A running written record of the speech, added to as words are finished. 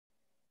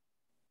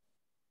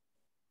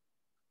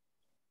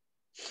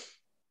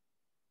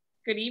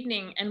Good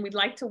evening, and we'd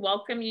like to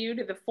welcome you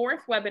to the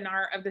fourth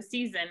webinar of the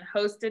season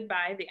hosted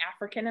by the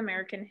African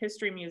American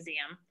History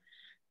Museum.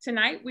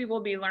 Tonight, we will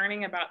be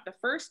learning about the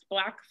First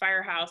Black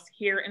Firehouse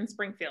here in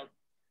Springfield.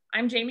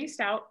 I'm Jamie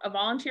Stout, a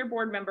volunteer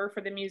board member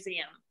for the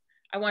museum.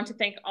 I want to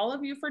thank all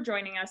of you for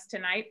joining us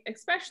tonight,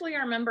 especially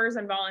our members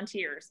and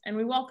volunteers, and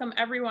we welcome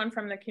everyone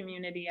from the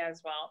community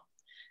as well.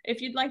 If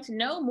you'd like to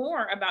know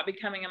more about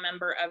becoming a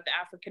member of the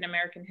African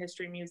American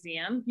History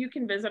Museum, you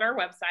can visit our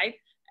website,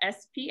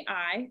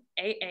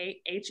 spiaah.org.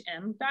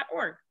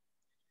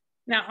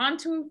 Now on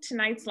to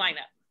tonight's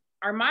lineup.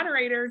 Our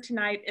moderator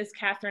tonight is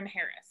Kathryn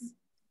Harris.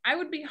 I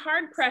would be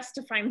hard pressed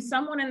to find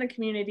someone in the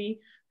community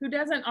who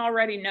doesn't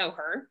already know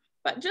her,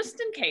 but just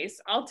in case,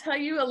 I'll tell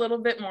you a little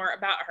bit more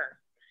about her.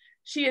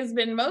 She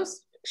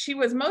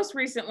was most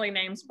recently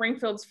named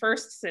Springfield's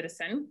first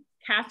citizen.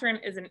 Kathryn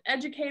is an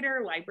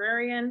educator,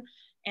 librarian,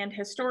 and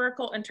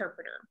historical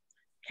interpreter.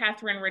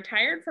 Kathryn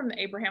retired from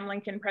the Abraham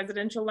Lincoln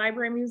Presidential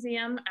Library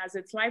Museum as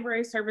its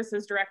library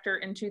services director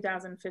in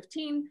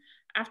 2015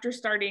 after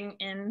starting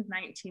in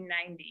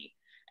 1990.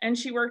 And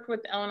she worked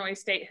with the Illinois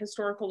State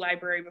Historical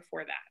Library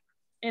before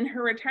that. In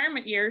her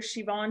retirement years,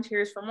 she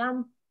volunteers for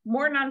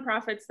more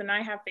nonprofits than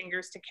I have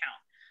fingers to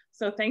count.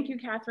 So thank you,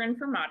 Kathryn,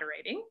 for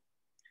moderating.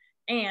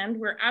 And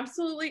we're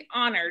absolutely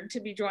honored to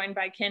be joined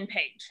by Ken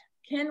Page.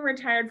 Ken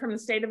retired from the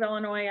state of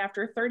Illinois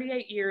after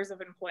 38 years of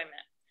employment.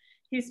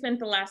 He spent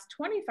the last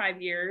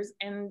 25 years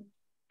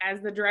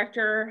as the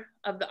director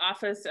of the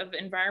Office of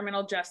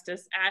Environmental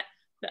Justice at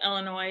the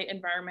Illinois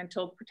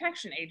Environmental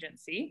Protection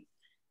Agency.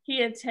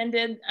 He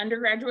attended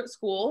undergraduate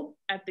school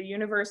at the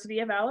University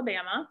of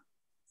Alabama.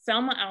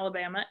 Selma,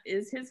 Alabama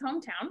is his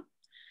hometown.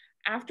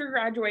 After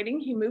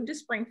graduating, he moved to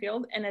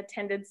Springfield and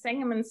attended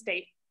Sangamon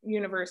State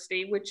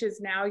University, which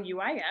is now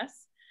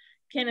UIS.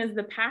 Ken is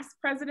the past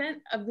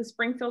president of the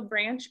Springfield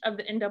branch of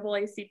the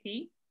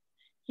NAACP.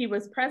 He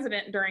was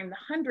president during the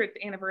 100th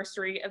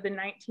anniversary of the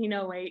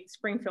 1908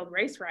 Springfield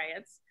Race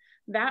Riots.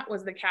 That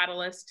was the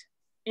catalyst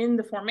in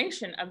the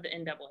formation of the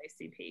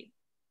NAACP.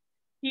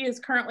 He is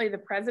currently the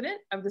president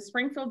of the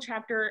Springfield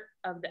chapter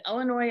of the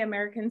Illinois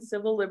American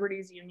Civil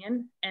Liberties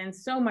Union, and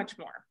so much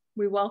more.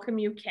 We welcome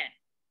you, Ken.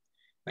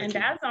 Thank you.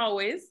 As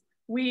always,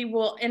 we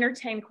will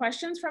entertain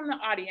questions from the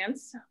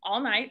audience all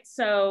night,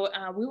 so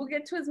we will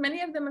get to as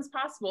many of them as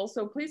possible.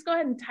 So please go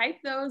ahead and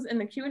type those in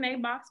the Q&A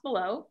box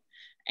below.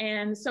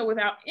 And so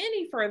without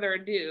any further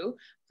ado,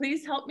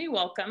 please help me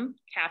welcome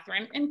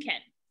Kathryn and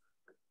Ken.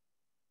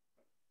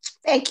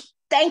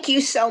 Thank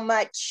you so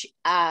much,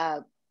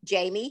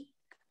 Jamie.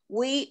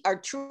 We are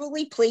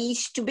truly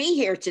pleased to be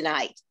here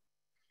tonight.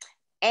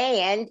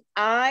 And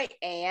I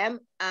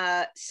am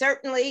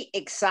certainly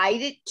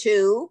excited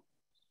to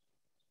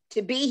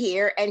be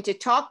here and to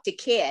talk to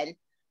Ken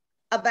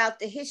about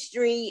the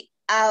history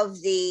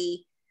of the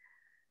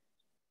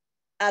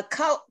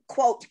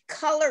quote,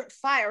 colored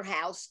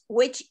firehouse,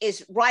 which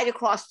is right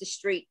across the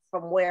street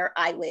from where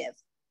I live.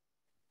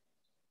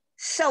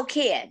 So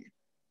Ken.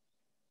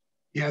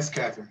 Yes,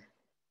 Kathryn.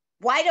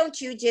 Why don't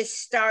you just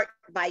start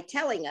by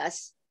telling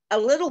us a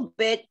little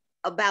bit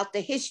about the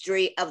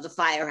history of the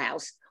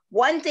firehouse?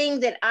 One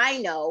thing that I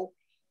know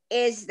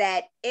is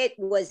that it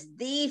was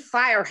the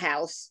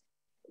firehouse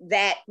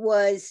that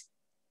was,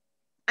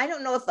 I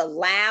don't know if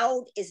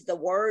allowed is the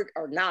word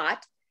or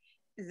not,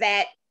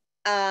 that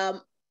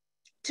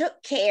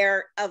took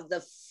care of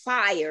the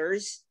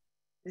fires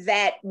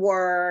that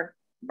were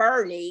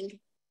burning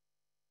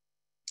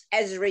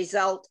as a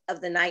result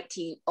of the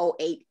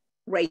 1908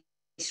 Race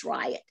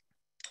Riot.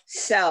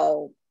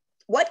 So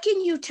what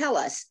can you tell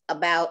us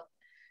about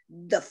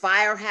the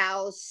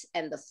firehouse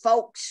and the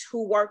folks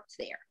who worked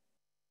there?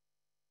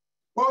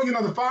 Well, you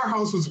know, the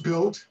firehouse was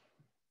built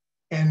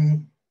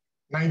in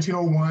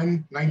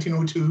 1901,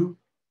 1902.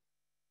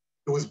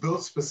 It was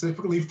built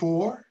specifically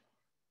for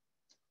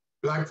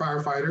Black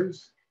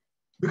firefighters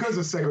because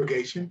of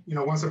segregation. You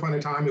know, once upon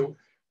a time,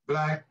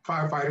 Black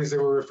firefighters, they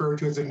were referred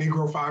to as the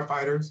Negro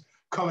firefighters,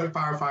 colored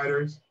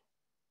firefighters.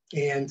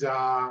 And,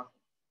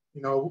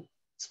 you know,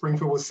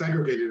 Springfield was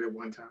segregated at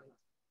one time.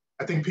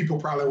 I think people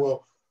probably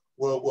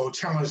will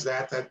challenge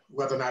that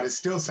whether or not it's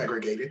still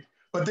segregated,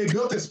 but they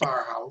built this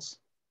firehouse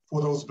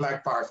for those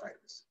Black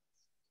firefighters.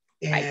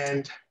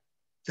 And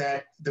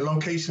that the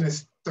location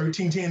is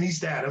 1310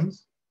 East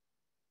Adams.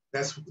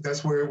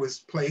 That's where it was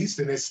placed,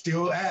 and it's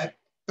still at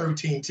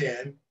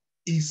 1310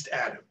 East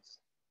Adams.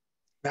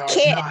 Now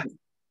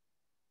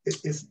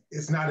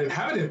it's not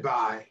inhabited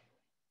by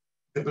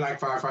the Black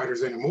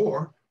firefighters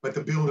anymore, but the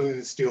building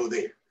is still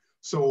there.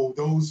 So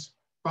those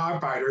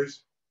firefighters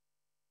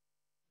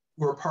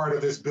were part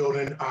of this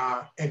building,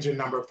 engine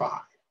number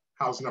 5,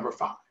 house number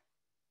 5.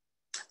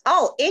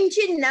 Oh,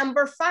 engine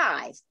number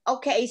 5.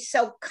 Okay,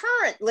 so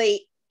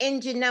currently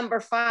engine number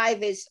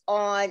 5 is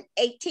on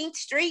 18th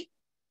Street.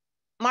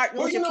 Martin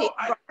Luther King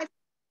Drive.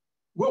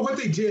 Well, what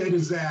they did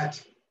is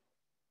that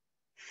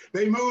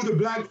they moved the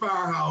Black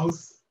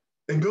firehouse.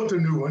 They built a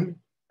new one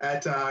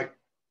at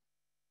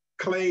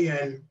Clay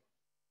and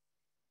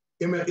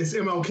it's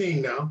M.L.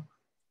 King now.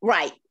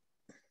 Right.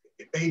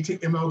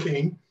 M.L.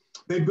 King.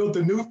 They built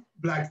a new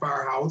Black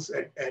Firehouse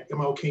at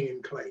M.L. King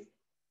and Clay.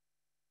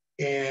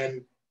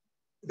 And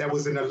that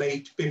was in the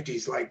late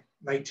 50s, like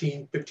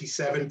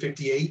 1957,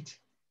 58,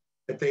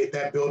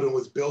 that building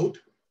was built.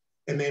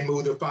 And they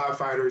moved the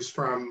firefighters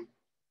from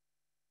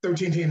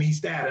 1310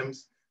 East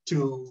Adams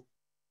to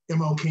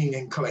M.L. King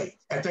and Clay.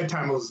 At that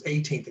time, it was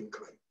 18th and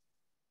Clay.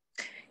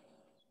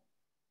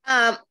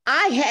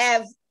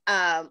 I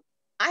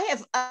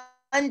have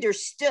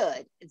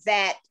understood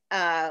that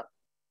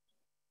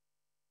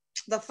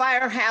the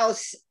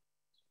firehouse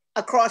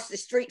across the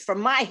street from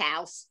my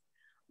house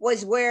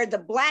was where the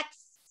Black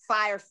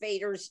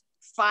firefighters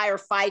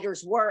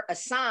were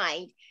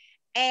assigned,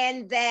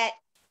 and that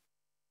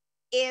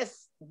if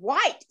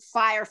white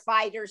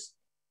firefighters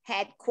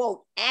had,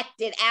 quote,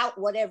 acted out,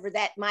 whatever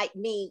that might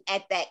mean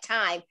at that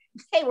time,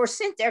 they were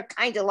sent there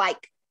kind of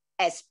like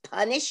as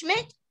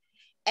punishment,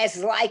 as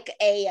like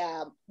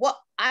a,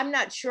 well, I'm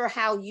not sure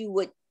how you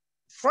would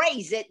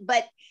phrase it,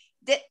 but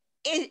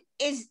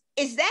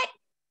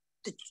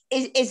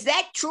is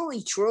that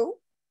truly true?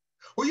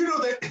 Well, you know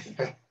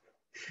that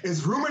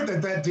it's rumored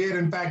that did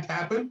in fact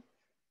happen,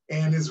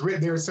 and it's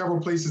written. There are several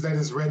places that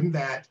is written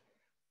that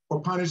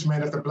for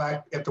punishment, if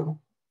the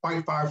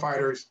white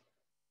firefighters,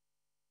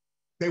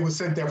 they were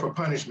sent there for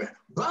punishment.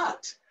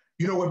 But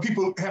you know what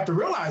people have to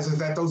realize is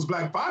that those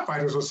Black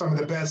firefighters were some of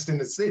the best in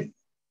the city.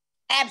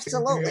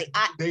 Absolutely,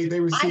 they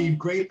received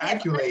great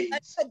accolades.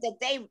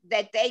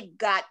 That they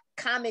got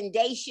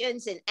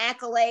commendations and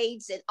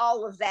accolades and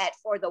all of that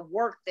for the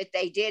work that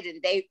they did,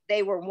 and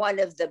they were one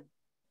of the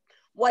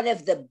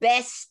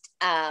best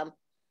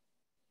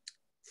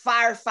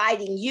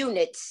firefighting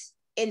units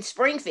in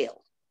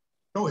Springfield.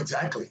 Oh,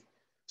 exactly.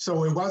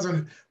 So it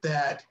wasn't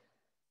that,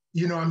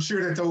 you know, I'm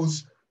sure that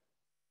those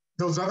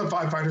other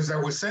firefighters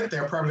that were sent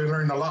there probably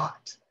learned a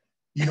lot,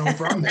 you know,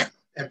 from them,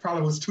 and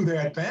probably was to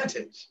their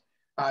advantage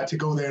to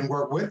go there and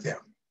work with them.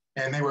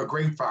 And they were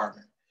great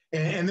firemen.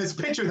 And this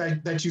picture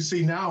that you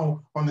see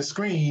now on the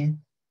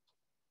screen,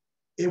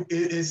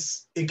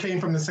 it came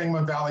from the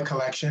Sangamon Valley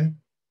collection.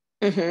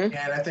 Mm-hmm.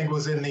 And I think it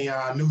was in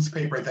the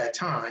newspaper at that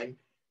time,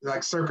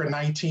 like circa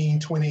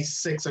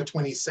 1926 or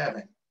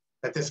 27,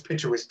 that this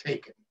picture was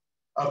taken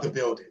of the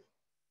building.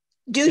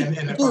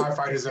 And the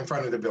firefighters in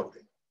front of the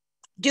building.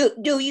 Do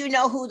you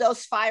know who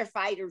those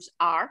firefighters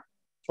are?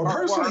 Well,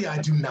 personally,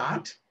 I do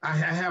not. I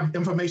have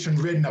information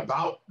written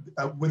about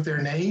with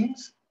their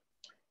names.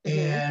 Mm-hmm.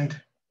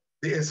 And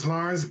it's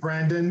Lawrence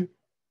Brandon,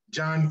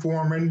 John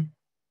Foreman,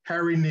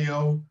 Harry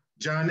Neal,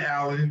 John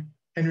Allen,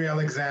 Henry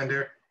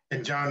Alexander,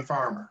 and John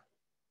Farmer.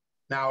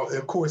 Now,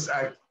 of course,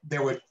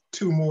 there were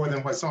two more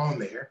than what's on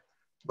there,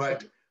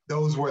 but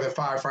those were the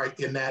firefighters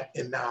in that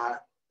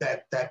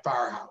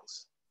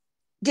firehouse.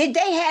 Did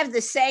they have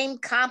the same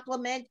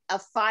complement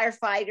of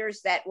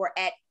firefighters that were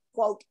at,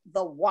 quote,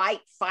 the white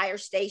fire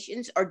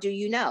stations, or do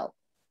you know?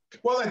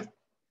 Well,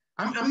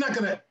 I'm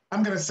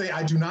gonna say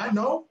I do not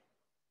know.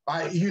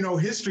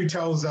 History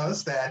tells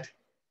us that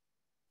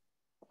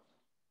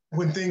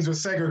when things were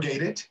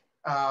segregated,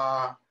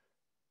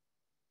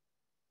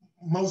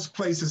 most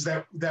places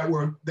that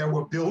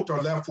were built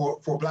or left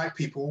for Black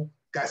people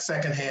got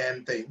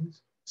secondhand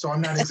things. So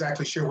I'm not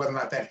exactly sure whether or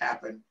not that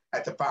happened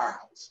at the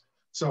firehouse.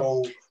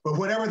 So, but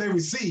whatever they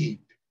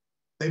received,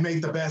 they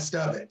made the best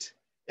of it,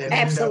 and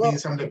ended up being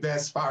some of the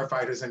best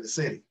firefighters in the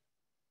city.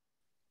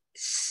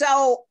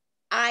 So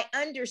I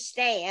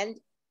understand,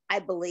 I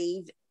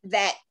believe,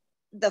 that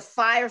the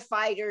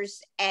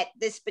firefighters at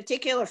this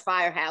particular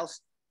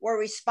firehouse were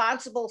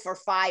responsible for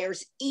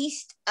fires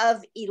east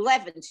of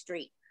 11th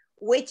Street,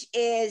 which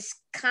is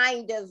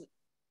kind of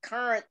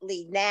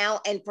currently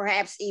now, and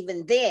perhaps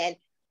even then,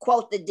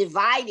 quote, the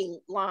dividing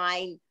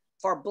line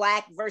for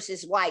Black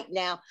versus white.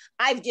 Now,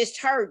 I've just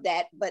heard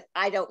that, but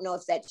I don't know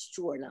if that's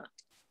true or not.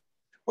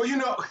 Well,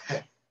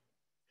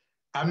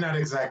 I'm not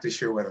exactly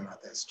sure whether or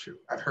not that's true.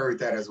 I've heard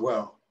that as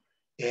well.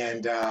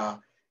 And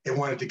they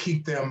wanted to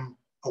keep them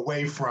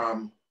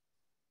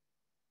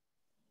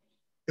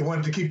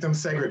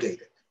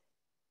segregated.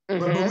 Mm-hmm.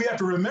 But we have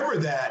to remember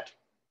that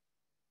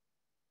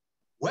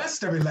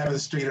west of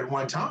 11th Street at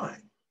one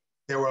time,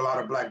 there were a lot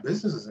of Black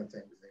businesses and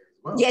things there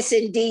as well. Yes,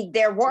 indeed,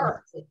 there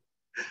were.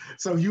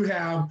 So you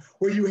have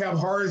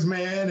Horace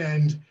Mann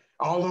and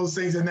all those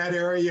things in that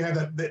area. You have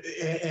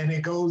and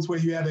it goes where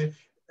you have a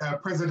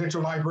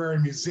Presidential Library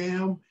and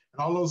Museum and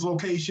all those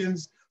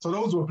locations. So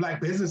those were Black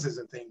businesses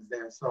and things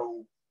there.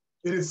 So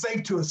it is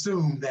safe to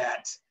assume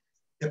that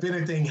if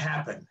anything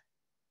happened,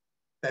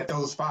 that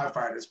those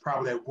firefighters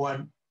probably at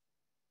one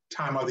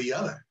time or the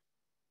other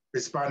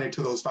responded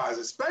to those fires,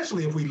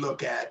 especially if we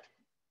look at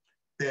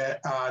the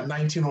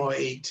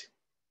 1908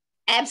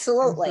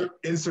 absolutely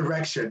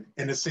insurrection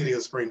in the city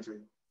of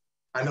Springfield.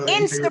 I know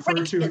they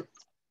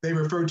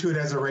refer to it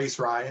as a race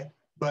riot,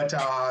 but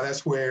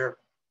that's where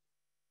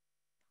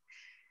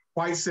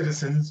white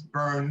citizens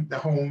burned the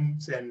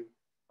homes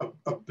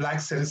of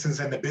Black citizens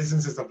and the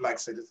businesses of Black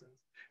citizens,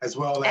 as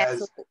well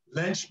as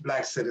lynched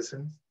Black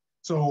citizens.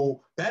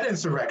 So that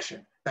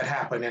insurrection that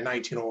happened in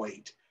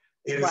 1908,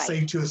 it is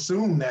safe to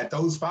assume that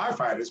those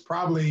firefighters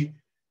probably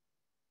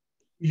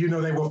you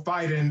know, they were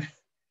fighting,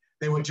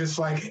 they were just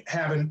like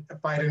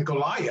fighting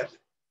Goliath,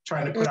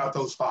 trying to put out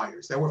those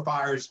fires. There were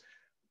fires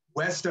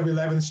west of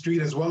 11th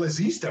Street as well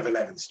as east of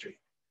 11th Street.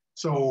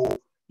 So,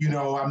 you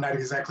know, I'm not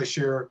exactly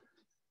sure,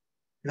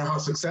 you know, how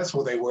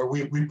successful they were.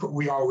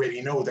 We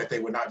already know that they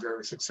were not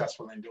very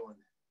successful in doing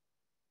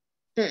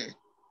that.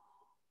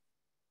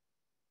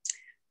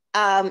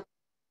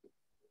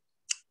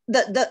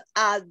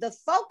 The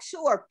folks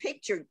who are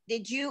pictured,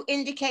 did you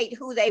indicate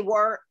who they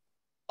were,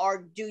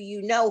 or do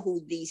you know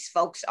who these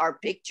folks are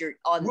pictured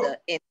on the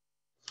image?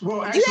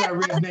 Well, actually, I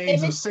read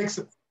names of six.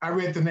 I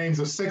read the names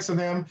of 6 of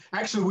them.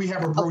 Actually, we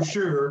have a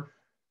brochure.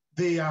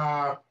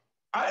 I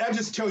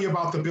just tell you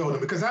about the building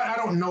because I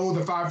don't know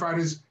the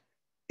firefighters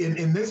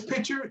in this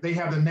picture. They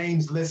have the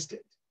names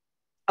listed.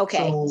 Okay.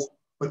 So,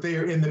 but they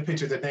are in the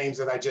picture, the names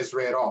that I just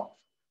read off.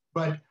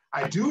 But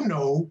I do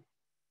know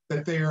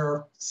that there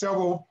are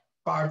several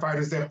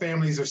firefighters, their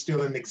families are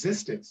still in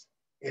existence.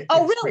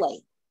 Oh,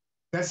 really?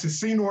 That's the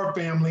Senior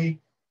family,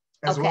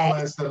 as well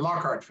as the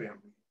Lockhart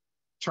family.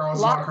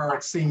 Charles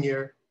Lockhart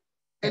Sr.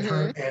 and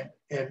her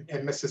and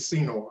Mrs.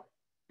 Senior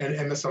and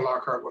Mr.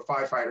 Lockhart were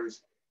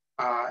firefighters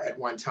at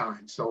one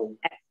time. So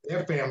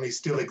their families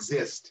still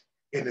exist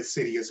in the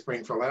city of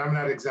Springfield. And I'm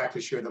not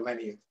exactly sure the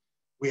lineage.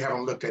 We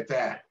haven't looked at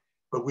that,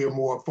 but we're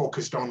more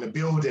focused on the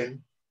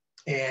building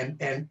and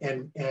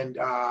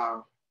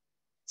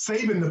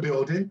saving the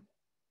building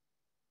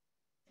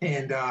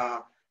and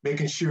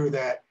making sure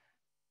that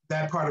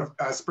that part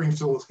of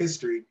Springfield's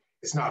history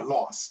is not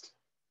lost.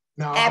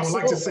 Now, I would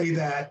like to say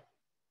that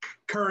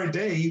current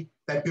day,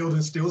 that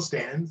building still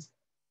stands.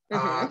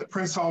 The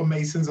Prince Hall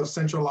Masons of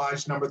Central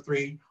Lodge number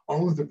 3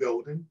 owns the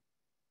building,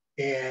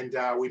 and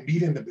we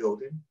meet in the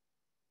building,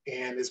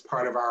 and it's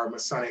part of our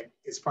Masonic.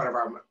 It's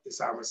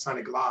our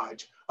Masonic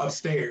lodge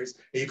upstairs,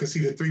 and you can see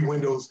the 3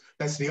 windows.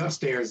 That's the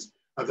upstairs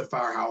of the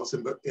firehouse,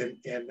 and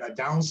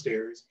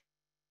downstairs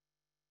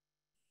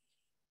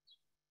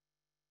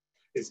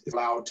is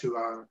allowed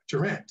to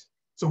rent.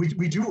 So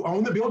we do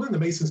own the building. The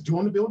Masons do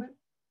own the building,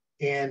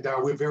 and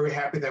we're very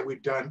happy that we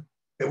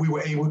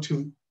were able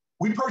to.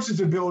 We purchased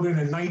the building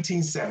in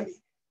 1970.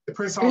 The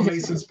Prince Hall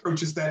Masons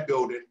purchased that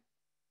building,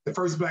 the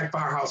First Black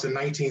Firehouse, in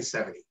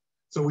 1970.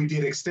 So we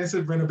did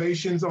extensive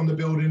renovations on the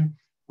building.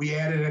 We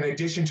added an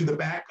addition to the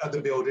back of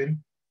the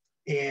building,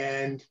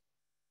 and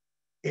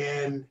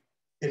in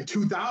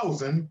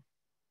 2000,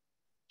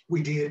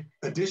 we did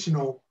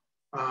additional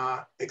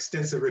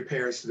extensive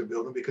repairs to the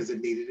building because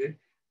it needed it.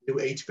 New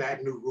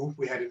HVAC, new roof.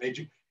 We had an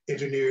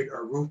engineered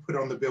roof put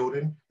on the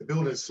building. The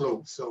building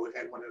sloped, so it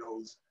had one of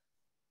those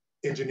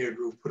engineered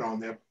roof put on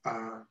there,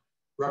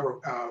 rubber,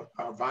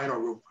 vinyl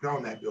roof put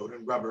on that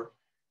building, rubber.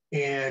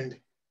 And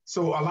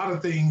so a lot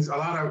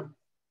of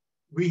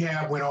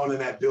rehab went on in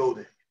that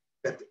building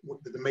that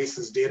the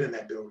Masons did in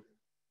that building.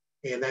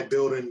 And that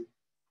building,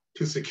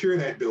 to secure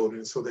that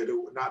building so that it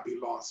would not be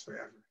lost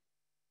forever.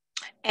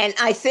 And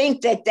I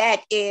think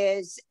that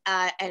is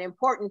an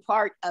important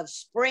part of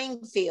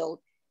Springfield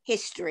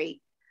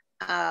history,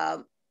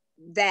 that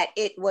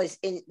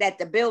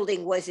the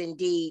building was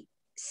indeed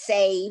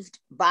saved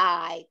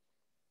by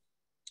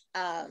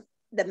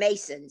the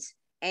Masons,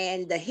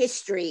 and the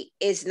history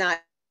is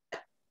not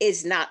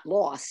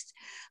lost.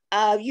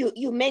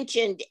 You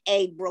mentioned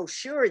a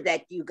brochure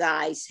that you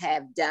guys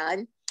have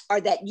done, or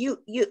that you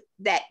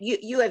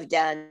have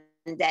done,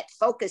 that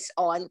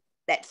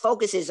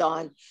focuses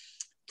on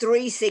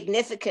 3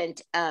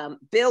 significant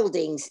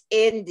buildings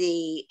in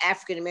the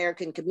African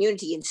American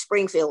community in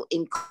Springfield,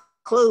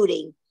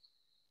 including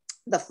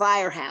the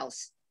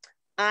firehouse.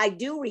 I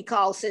do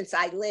recall, since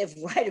I live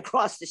right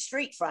across the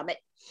street from it,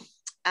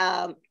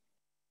 an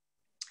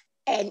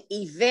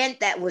event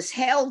that was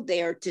held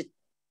there to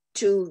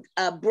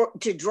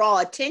draw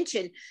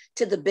attention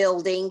to the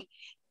building,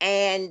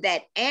 and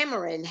that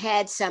Amarin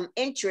had some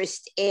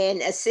interest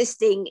in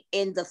assisting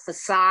in the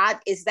facade.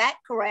 Is that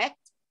correct?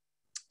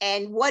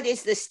 And what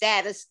is the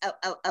status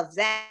of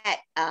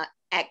that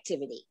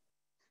activity?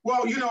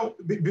 Well, you know,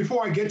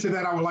 before I get to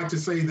that, I would like to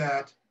say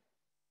that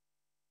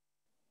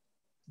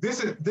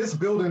this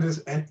building is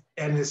an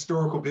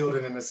historical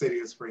building in the city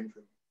of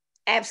Springfield.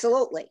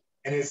 Absolutely.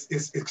 And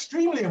it's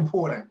extremely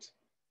important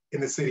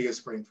in the city of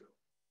Springfield.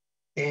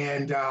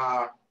 And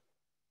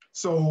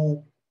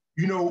so,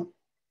 you know,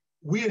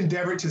 we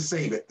endeavored to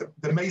save it.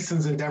 The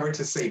Masons endeavored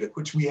to save it,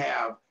 which we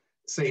have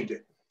saved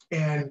it.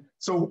 And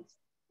so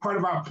part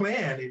of our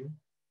planning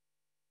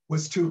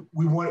was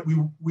we were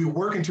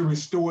working to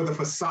restore the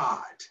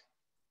facade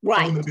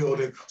on the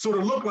building. So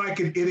to look like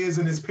it is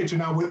in this picture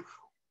now, we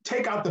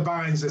take out the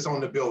vines that's on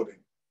the building.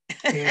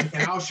 And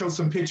I'll show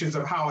some pictures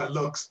of how it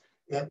looks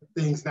at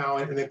things now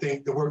and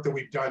the work that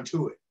we've done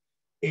to it.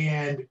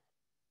 And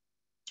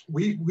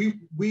we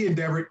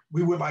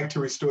would like to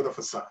restore the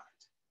facade.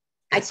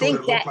 I think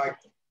that looked like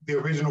the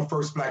original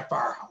First Black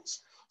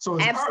Firehouse. So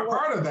as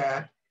part of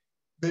that,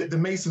 the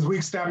Masons, we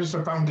established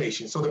a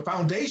foundation. So the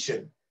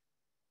foundation,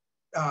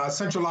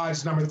 Central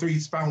Lodge number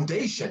 3's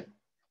foundation,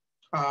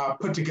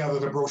 put together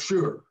the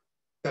brochure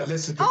that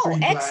listed the 3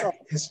 Black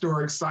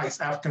historic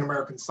sites, African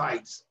American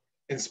sites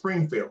in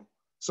Springfield.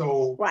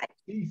 So right.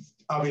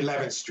 east of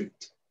 11th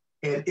Street.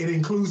 And it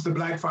includes the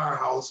Black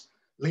Firehouse,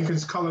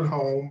 Lincoln's Colored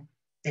Home,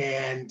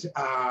 and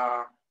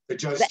the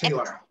Judge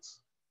Taylor House.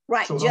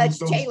 Right, so Judge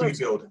those Taylor's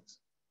 3 buildings.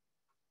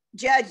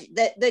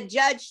 the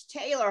Judge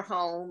Taylor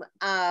home,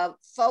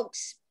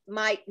 folks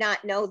might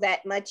not know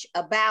that much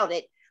about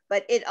it,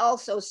 but it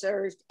also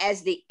served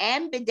as the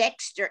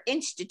Ambidexter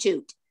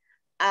Institute,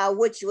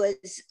 which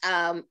was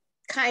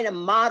kind of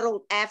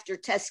modeled after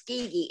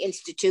Tuskegee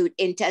Institute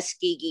in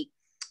Tuskegee,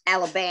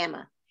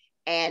 Alabama.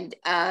 And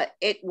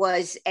it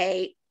was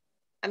I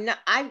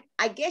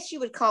guess you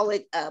would call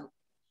it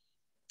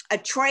a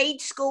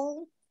trade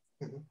school.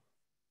 Mm-hmm.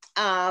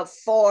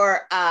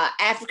 For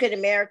African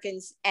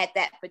Americans at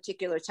that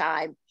particular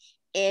time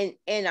in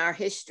our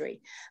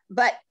history.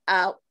 But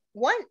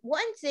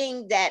one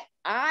thing that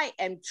I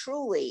am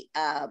truly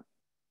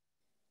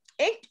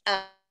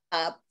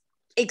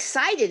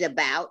excited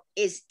about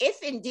is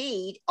if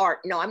indeed,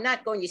 or no, I'm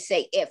not going to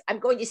say if, I'm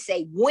going to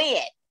say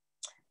when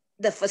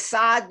the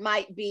facade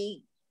might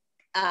be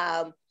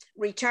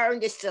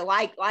returned as to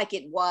like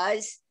it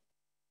was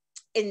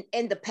in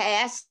the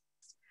past.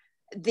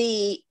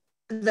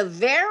 The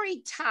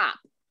very top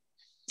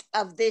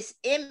of this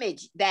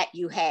image that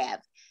you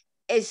have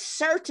is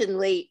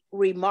certainly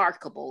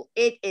remarkable.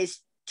 It is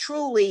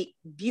truly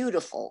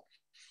beautiful.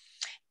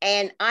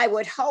 And I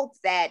would hope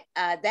that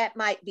that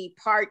might be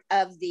part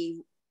of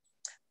the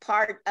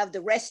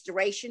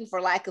restoration, for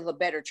lack of a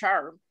better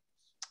term,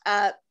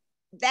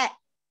 that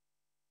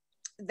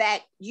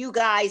you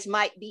guys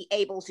might be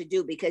able to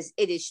do, because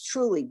it is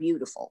truly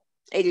beautiful.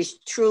 It is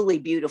truly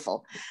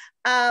beautiful.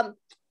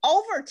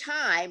 Over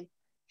time,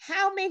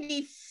 how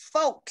many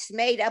folks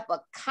made up a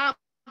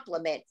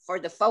complement for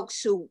the folks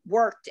who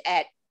worked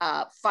at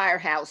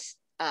Firehouse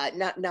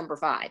number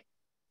 5?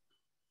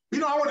 You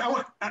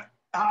know,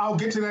 I'll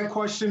get to that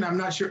question. I'm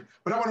not sure,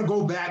 but I want to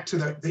go back to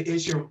the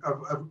issue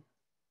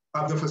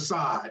of the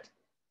facade.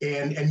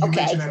 And you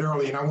mentioned that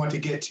earlier, and I want to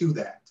get to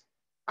that.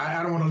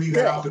 I don't want to leave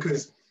that out,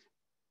 because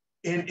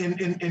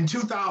in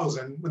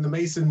 2000, when the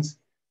Masons,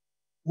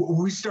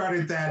 we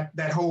started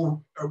that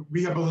whole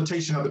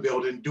rehabilitation of the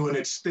building, doing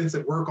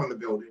extensive work on the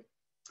building.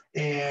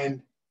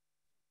 And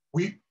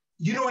in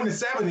the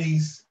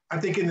 70s, I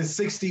think in the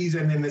 60s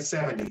and in the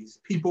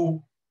 70s,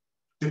 people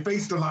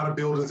defaced a lot of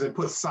buildings and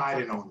put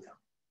siding on them.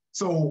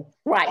 So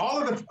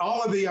all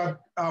of the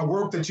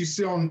work that you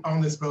see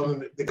on this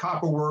building, the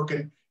copper work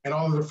and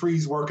all of the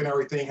frieze work and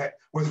everything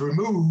was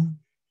removed,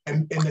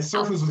 and the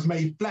surface was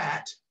made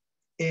flat,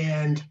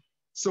 and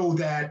so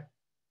that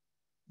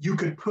you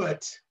could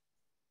put,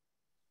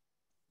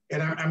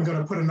 and I'm going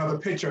to put another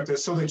picture up there,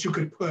 so that you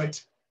could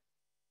put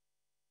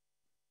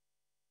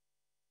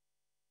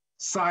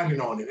siding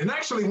on it. And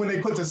actually, when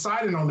they put the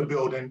siding on the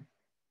building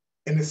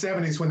in the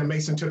 70s, when the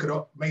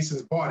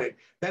Masons bought it,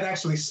 that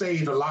actually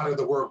saved a lot of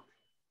the work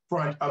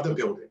front of the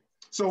building.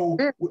 So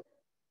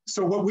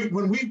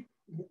when we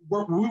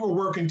were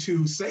working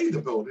to save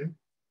the building,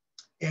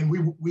 and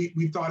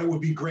we thought it would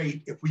be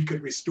great if we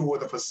could restore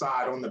the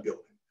facade on the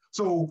building.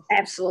 So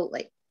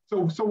absolutely.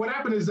 So what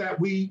happened is that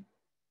we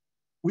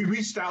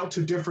reached out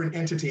to different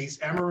entities.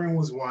 Ameren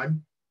was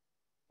one.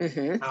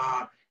 Mm-hmm.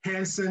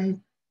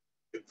 Hanson,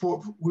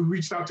 we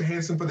reached out to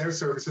Hanson for their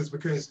services,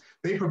 because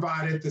they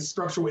provided the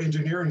structural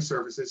engineering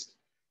services,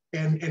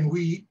 and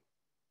we,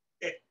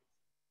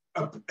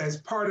 as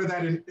part of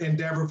that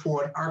endeavor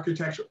for an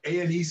architectural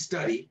A&E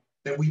study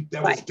that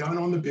was done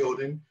on the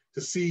building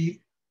to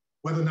see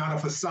whether or not a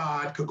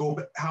facade could go,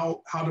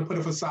 how to put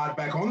a facade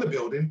back on the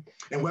building,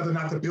 and whether or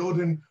not the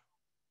building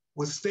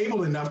was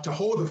stable enough to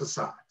hold the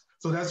facade.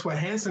 So that's why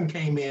Hanson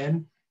came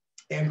in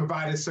and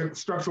provided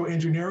structural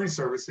engineering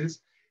services,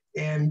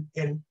 and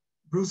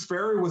Bruce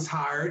Ferry was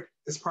hired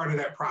as part of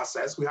that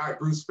process. We hired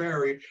Bruce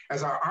Ferry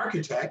as our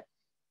architect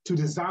to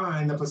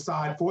design the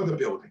facade for the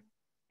building.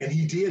 And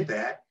he did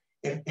that.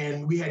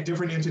 And we had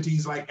different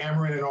entities like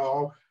Ameren and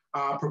all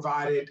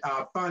provided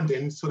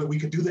funding so that we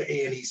could do the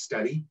A&E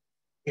study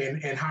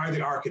and hire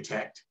the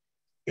architect.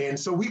 And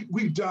so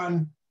we've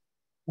done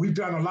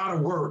a lot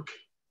of work,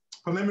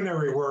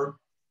 preliminary work,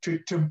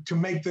 to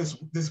make this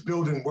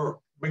building work,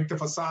 make the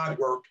facade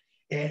work,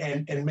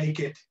 and make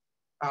it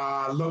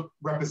look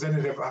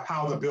representative of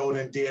how the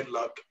building did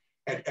look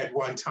at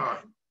one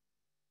time.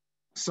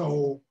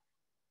 So,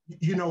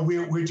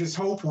 we're just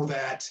hopeful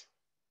that,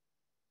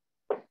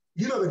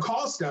 the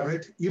cost of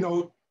it,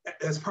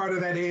 as part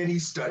of that A&E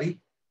study,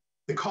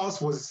 the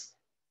cost was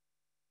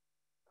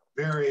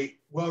it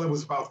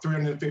was about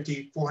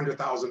 $350,000,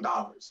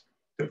 $400,000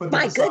 to put the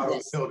facade on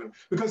the building,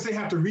 because they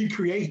have to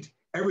recreate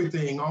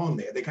everything on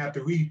there. They have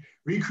to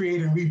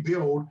recreate and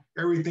rebuild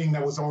everything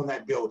that was on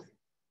that building.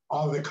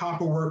 All the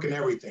copper work and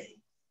everything,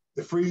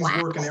 the frieze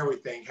work and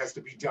everything has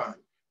to be done,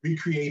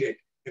 recreated,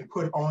 and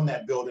put on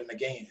that building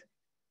again.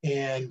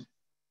 And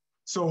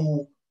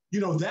so,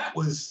 that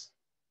was,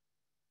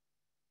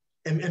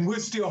 and we're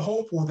still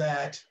hopeful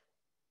that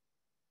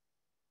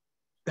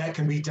that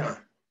can be done.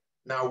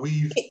 Now,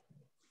 we've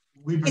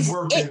been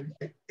working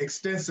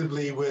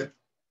extensively with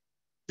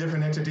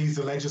different entities,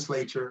 the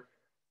legislature,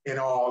 in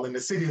all, in the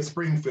city of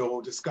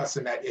Springfield,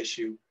 discussing that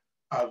issue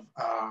of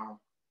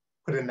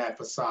putting that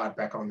facade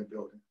back on the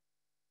building.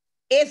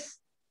 If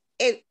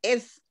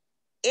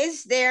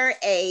is there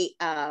a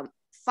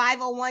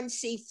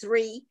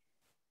 501c3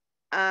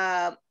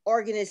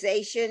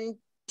 organization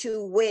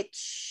to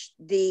which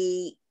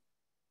the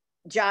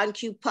John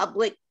Q.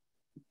 Public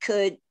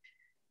could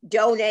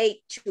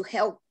donate to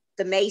help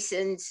the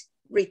Masons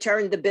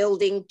return the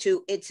building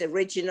to its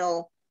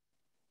original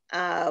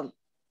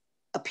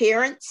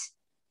appearance?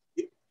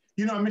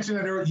 You know, I mentioned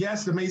that earlier.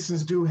 Yes, the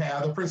Masons do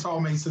have, the Prince Hall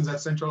Masons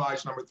at Central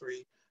Lodge number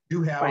 3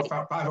 do have a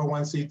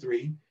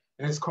 501c3,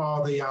 and it's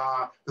called the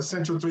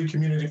Central 3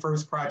 Community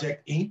First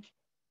Project, Inc.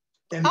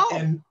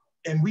 And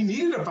we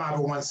needed a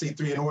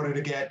 501c3 in order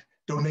to get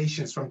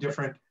donations from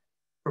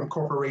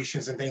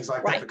corporations and things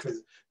like that,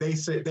 because they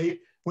said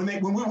when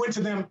we went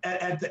to them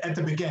at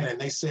the beginning,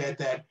 they said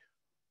that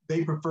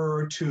they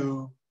prefer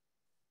to,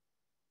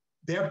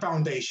 their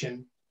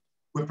foundation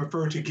would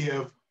prefer to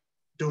give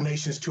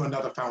donations to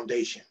another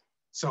foundation.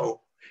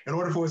 So in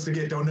order for us to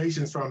get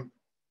donations from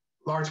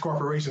large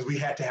corporations, we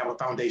had to have a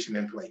foundation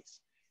in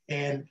place.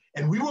 And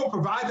we will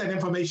provide that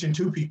information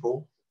to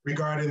people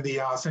regarding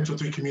the Central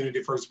 3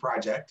 Community First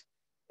Project.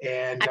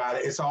 And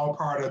it's all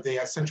part of the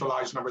Central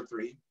Lodge number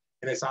 3,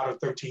 and it's out of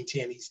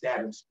 1310 East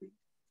Adams Street.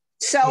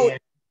 So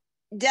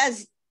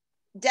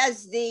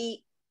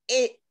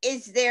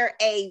is there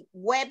a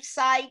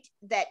website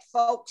that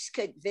folks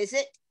could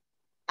visit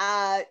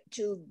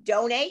to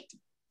donate?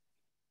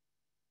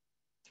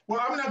 Well,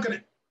 I'm not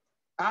gonna,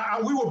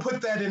 we will put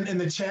that in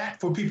the chat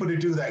for people to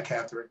do that,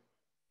 Kathryn.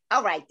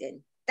 All right,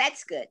 then.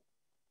 That's good.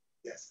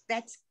 Yes.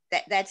 That's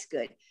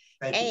good.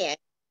 Thank you.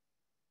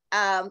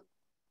 And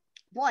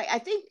boy, I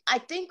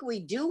think we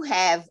do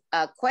have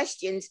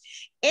questions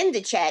in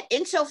the chat.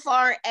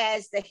 Insofar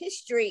as the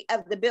history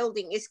of the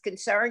building is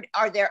concerned,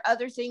 are there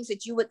other things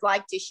that you would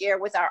like to share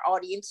with our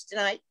audience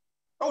tonight?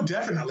 Oh,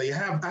 definitely. I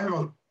have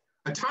a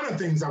ton of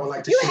things I would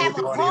like to share with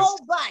the audience. You have a whole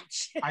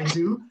bunch. I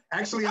do.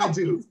 Actually, I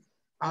do.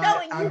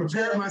 I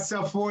prepared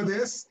myself for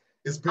this.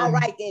 It's been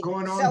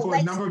going on for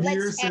a number of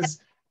years,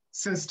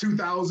 since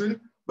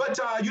 2000. But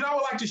I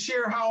would like to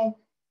share how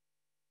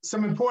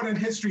some important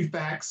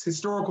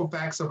historical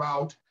facts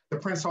about the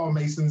Prince Hall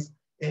Masons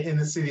in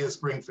the city of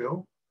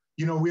Springfield.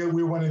 You know,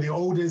 we're one of the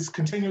oldest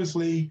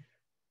continuously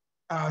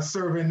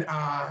serving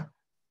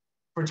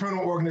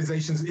fraternal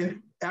organizations,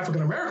 in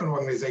African American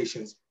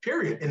organizations,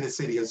 period, in the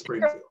city of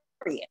Springfield.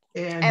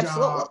 And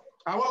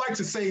I would like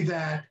to say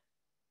that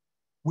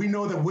we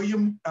know that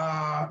William,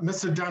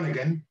 Mr.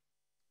 Dunnigan,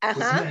 was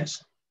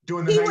lynched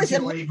during the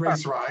 1908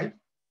 Race Riot.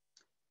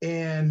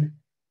 And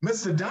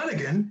Mr.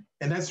 Dunnigan,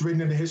 and that's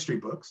written in the history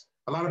books,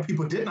 a lot of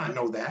people did not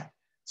know that.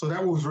 So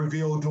that was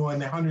revealed during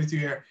the 100th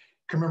year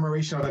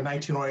commemoration of the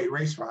 1908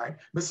 Race Riot.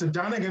 Mr.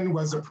 Dunnigan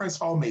was a Prince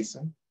Hall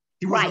Mason.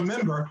 He was a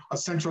member of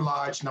Central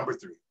Lodge number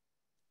 3.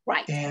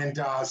 Right. And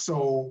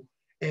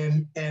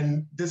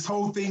and this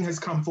whole thing has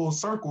come full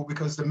circle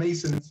because the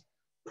Masons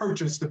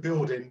purchased the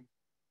building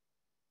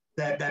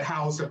that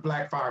housed the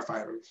Black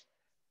firefighters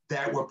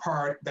that were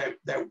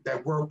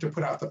that worked to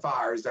put out the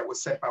fires that were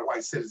set by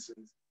white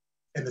citizens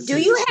in the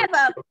city. Do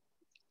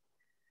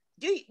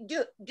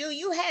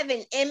you have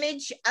an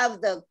image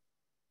of the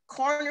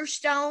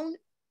cornerstone?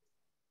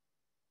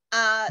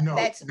 No,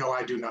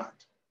 I do not.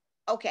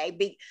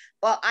 Okay,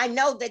 well, I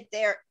know that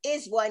there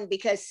is one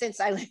because since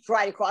I live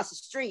right across the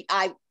street,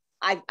 I've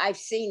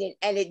seen it,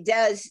 and it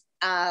does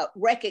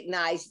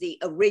recognize the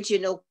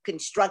original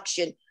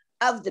construction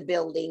of the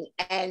building,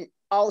 and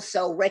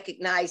also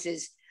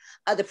recognizes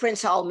the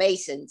Prince Hall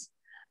Masons,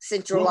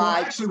 Central Lodge.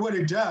 Well, actually, what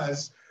it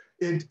does,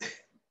 it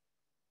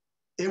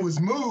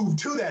was moved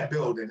to that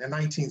building in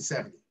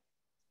 1970.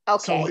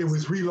 Okay. So it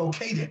was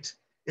relocated.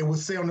 It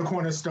was set on the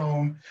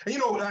cornerstone. And,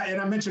 and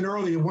I mentioned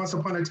earlier, once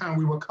upon a time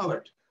we were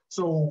colored.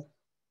 So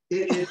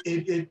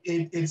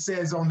it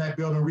says on that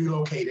building,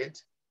 relocated,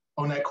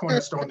 on that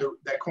cornerstone,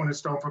 that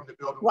cornerstone from the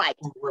building where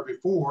we were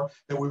before,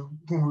 when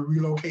we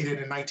relocated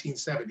in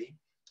 1970.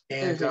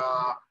 And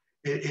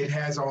it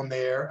has on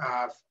there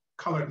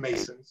colored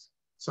Masons.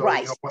 So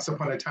once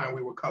upon a time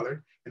we were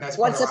colored, and that's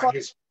part of our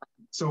history.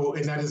 So,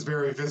 and that is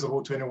very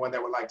visible to anyone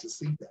that would like to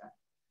see that.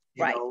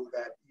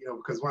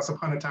 Because once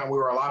upon a time we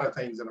were a lot of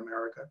things in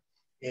America,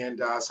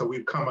 and so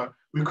we've come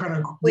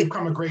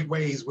a great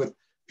ways with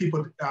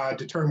people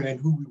determining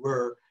who we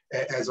were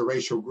as a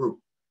racial group.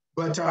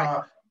 But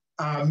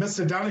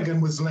Mr. Dunnigan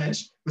was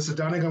lynched. Mr.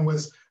 Dunnigan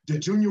was the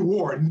junior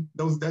warden.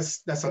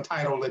 That's a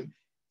title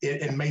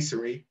in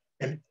Masonry,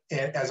 and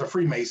as a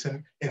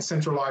Freemason in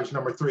Central Lodge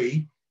number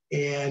 3,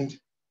 and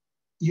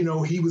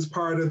he was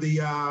part of the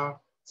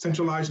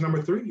Central Lodge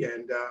number 3,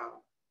 and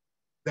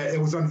that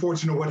it was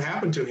unfortunate what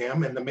happened to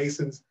him, and the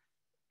Masons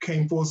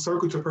came full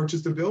circle to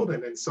purchase the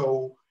building. And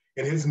so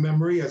in his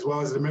memory, as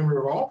well as the memory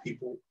of all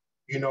people,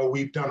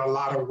 we've done a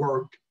lot of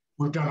work.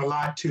 We've done a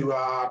lot to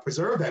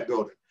preserve that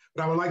building.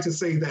 But I would like to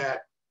say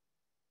that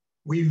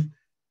we've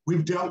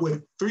dealt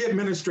with 3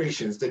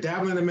 administrations: the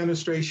Davenant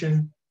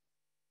administration,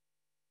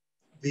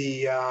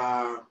 the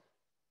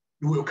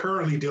we're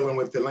currently dealing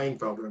with the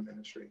Langfelder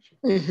administration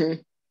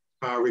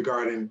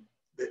regarding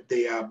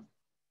the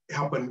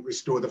helping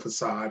restore the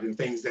facade and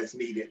things that's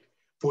needed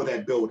for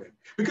that building.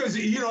 Because,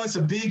 it's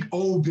a big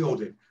old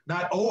building,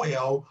 not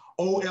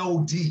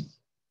O-L-D.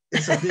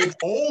 It's a big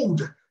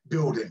old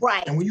building.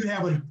 Right. And when you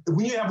have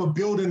a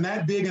building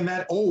that big and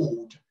that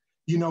old,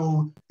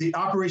 the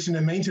operation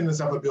and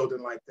maintenance of a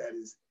building like that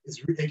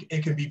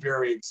it can be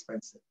very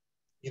expensive,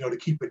 to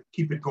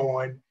keep it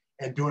going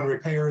and doing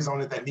repairs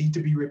on it that need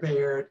to be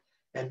repaired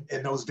and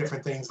those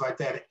different things like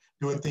that,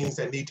 doing things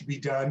that need to be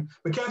done.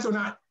 But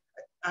Kathryn,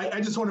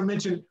 I just want to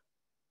mention,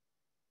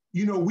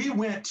 we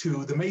went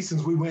to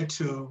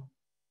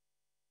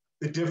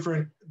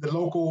the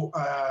local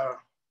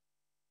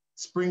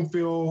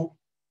Springfield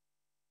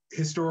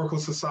Historical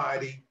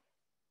Society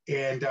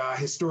and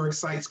Historic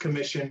Sites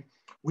Commission.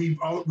 We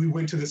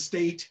went to the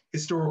State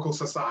Historical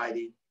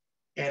Society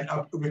and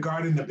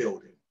regarding the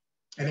building.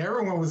 And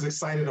everyone was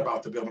excited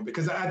about the building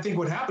because I think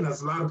what happened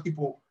is a lot of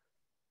people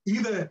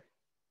either,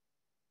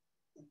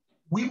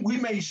 we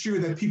made sure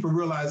that people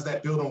realized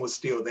that building was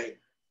still there.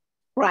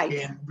 Right.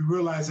 And we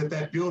realized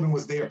that building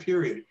was there,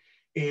 period.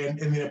 And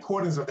the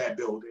importance of that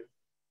building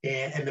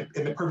and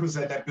the purpose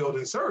that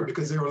building served,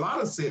 because there were a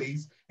lot of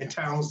cities and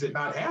towns that did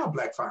not have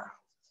Black firehouses.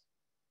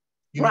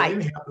 They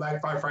didn't have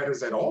Black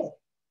firefighters at all.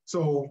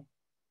 So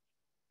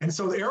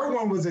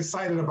everyone was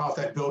excited about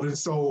that building.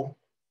 So,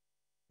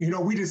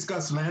 we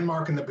discussed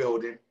landmarking the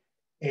building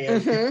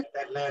and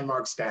that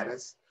landmark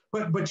status.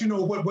 But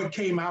what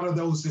came out of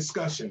those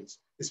discussions,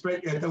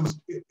 especially at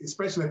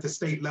the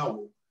state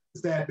level,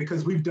 is that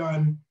because we've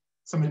done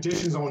some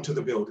additions onto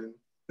the building,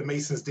 the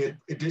Masons did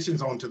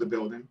additions onto the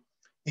building,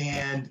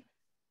 and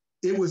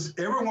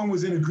everyone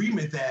was in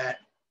agreement that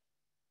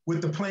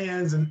with the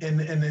plans and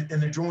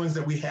the drawings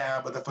that we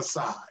have of the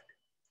facade,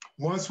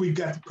 once we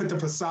got to put the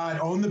facade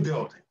on the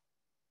building,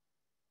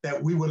 that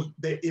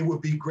it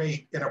would be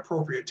great and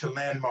appropriate to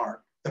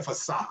landmark the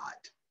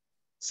facade.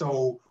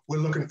 So we're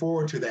looking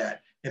forward to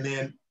that. And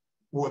then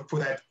for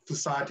that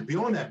facade to be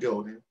on that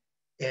building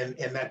and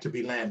that to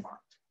be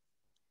landmarked.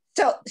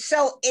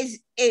 So is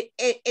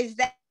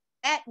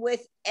that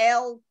with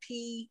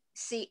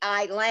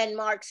LPCI,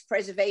 Landmarks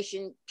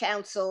Preservation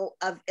Council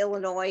of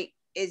Illinois?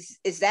 Is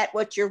that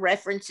what you're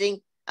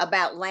referencing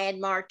about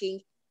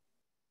landmarking?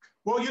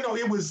 Well,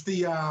 it was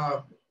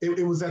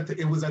it was at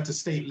the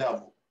state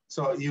level.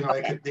 So,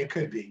 it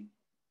could be.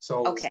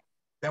 So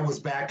that was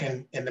back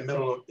in the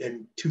middle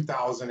in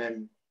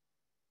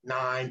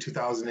 2009,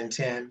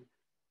 2010.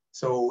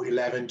 So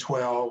 11,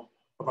 12,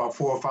 about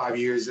 4 or 5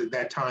 years at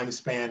that time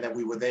span that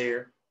we were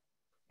there.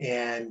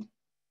 And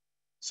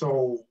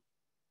so,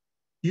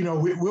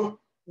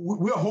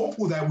 we're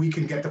hopeful that we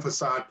can get the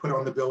facade put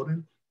on the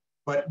building.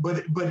 But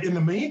in the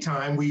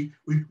meantime, we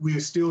are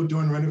still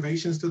doing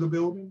renovations to the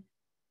building.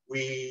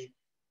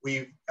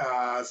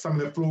 Some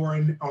of the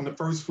flooring on the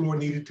first floor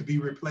needed to be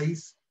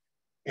replaced,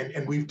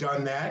 and we've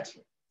done that.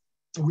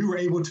 We were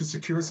able to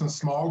secure some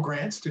small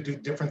grants to do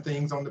different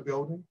things on the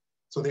building.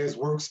 So there's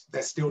works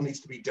that still needs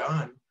to be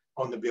done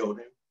on the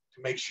building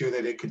to make sure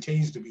that it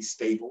continues to be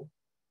stable.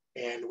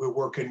 And we're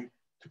working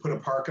to put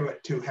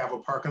have a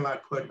parking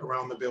lot put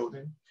around the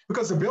building,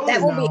 because the building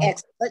that will be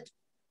excellent.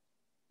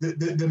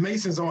 The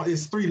Masons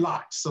is 3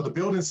 lots. So the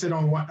buildings sit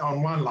on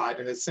one lot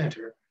in the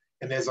center,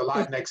 and there's a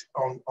lot next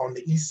on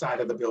the east side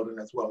of the building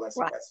as well. That's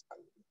right.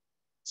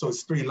 So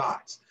it's 3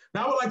 lots.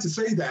 Now I would like to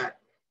say that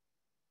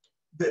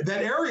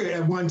that area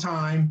at one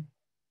time,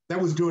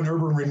 that was doing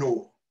urban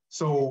renewal.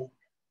 So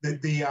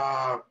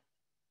the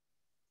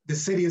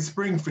city of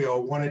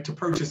Springfield wanted to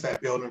purchase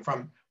that building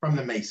from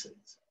the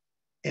Masons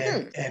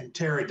and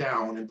tear it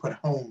down and put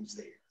homes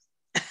there.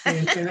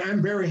 And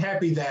I'm very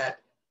happy that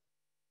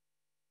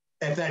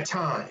at that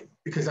time,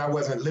 because I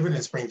wasn't living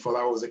in Springfield,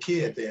 I was a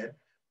kid then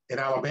in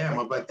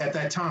Alabama, but at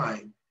that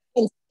time.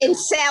 In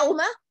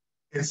Selma?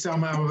 In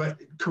Selma, Alabama,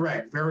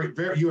 correct, very,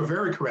 you are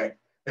very correct,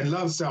 and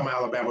love Selma,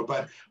 Alabama,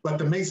 but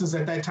the Masons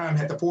at that time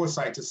had the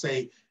foresight to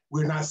say,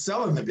 we're not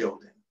selling the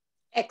building.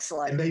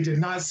 Excellent. And they did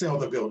not sell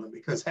the building,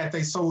 because had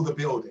they sold the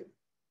building,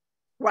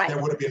 there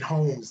would have been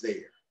homes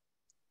there.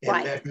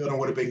 And that building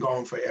would have been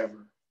gone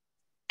forever.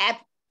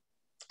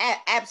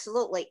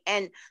 Absolutely.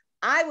 And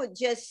I would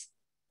just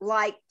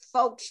like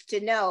folks to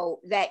know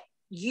that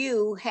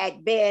you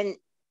had been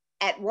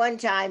at one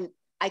time,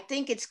 I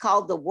think it's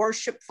called the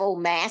worshipful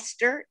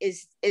master.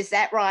 Is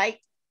that right?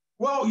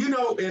 Well,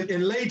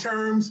 in lay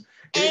terms,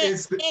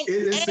 it's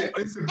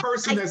the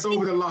person that's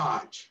over the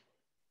lodge.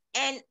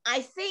 And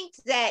I think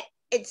that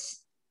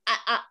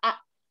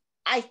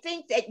I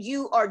think that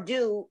you are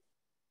due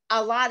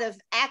a lot of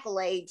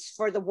accolades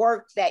for the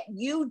work that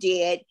you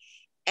did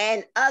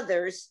and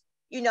others,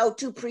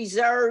 to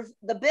preserve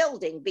the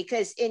building,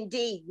 because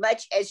indeed,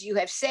 much as you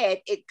have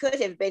said, it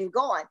could have been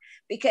gone,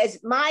 because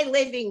my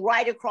living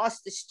right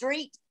across the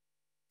street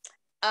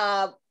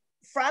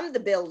from the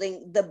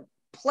building, the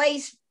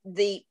place,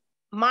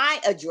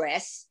 my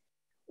address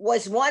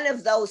was one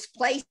of those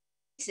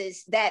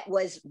places that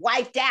was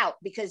wiped out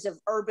because of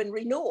urban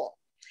renewal.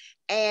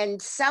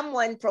 and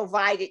someone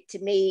provided to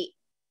me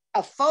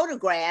a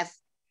photograph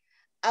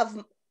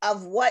of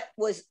what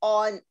was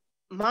on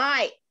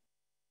my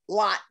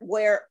lot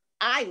where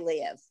I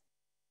live.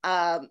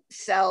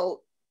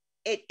 So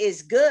it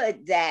is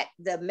good that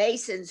the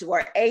Masons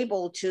were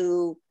able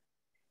to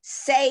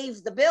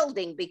save the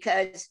building,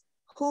 because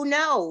who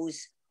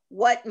knows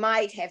what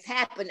might have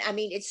happened. I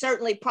mean, it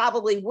certainly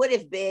probably would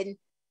have been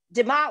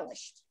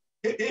demolished.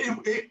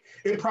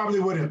 It probably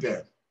would have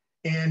been.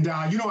 And,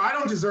 you know, I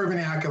don't deserve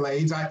any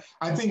accolades.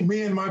 I think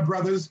me and my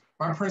brothers,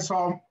 my Prince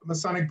Hall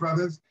Masonic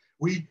brothers,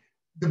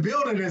 the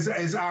building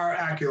is our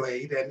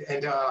accolade,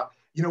 and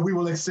you know, we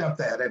will accept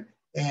that.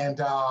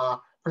 And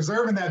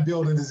preserving that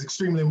building is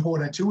extremely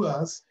important to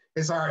us.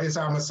 It's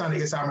our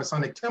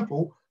Masonic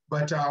temple.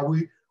 But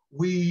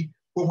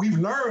what we've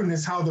learned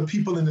is how the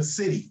people in the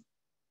city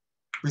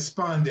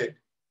responded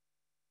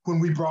when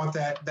we brought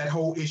that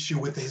whole issue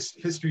with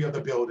the history of the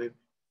building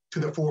to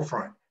the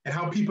forefront, and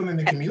how people in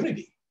the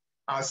community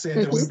said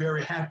that we're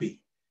very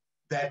happy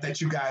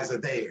that you guys are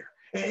there.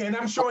 And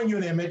I'm showing you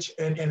an image,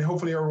 and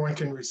hopefully everyone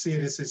can see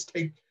it. It says,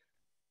 take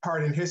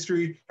part in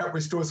history, help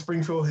restore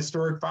Springfield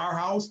Historic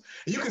Firehouse.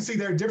 And you can see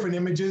there are different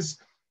images.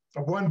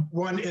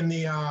 One in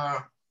the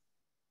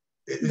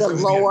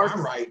lower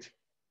right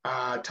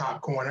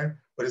top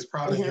corner, but it's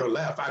probably in your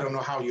left. I don't know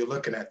how you're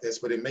looking at this,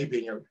 but it may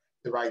be in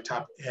the right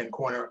top hand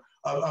corner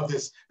of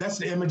this. That's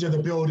the image of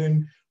the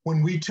building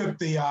when we took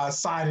the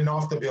siding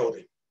off the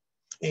building.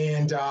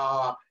 And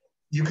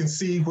you can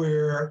see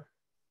where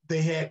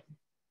they had,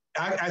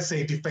 I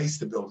say,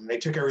 defaced the building. They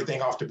took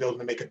everything off the building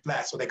to make it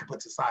flat so they could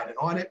put the siding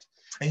on it.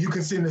 And you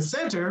can see in the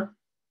center,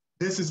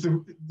 this is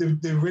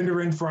the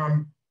rendering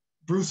from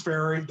Bruce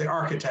Ferry, the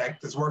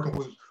architect that's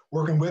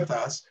working with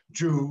us,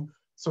 drew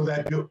so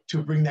that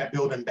to bring that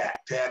building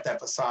back, to add that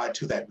facade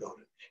to that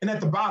building. And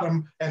at the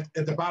bottom, at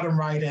the bottom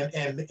right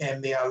and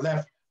the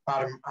left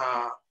bottom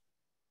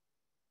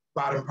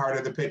part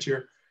of the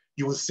picture,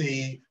 you will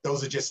see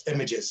those are just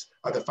images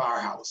of the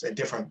firehouse at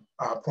different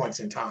points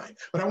in time.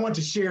 But I want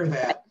to share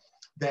that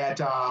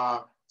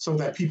so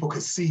that people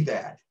could see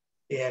that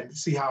and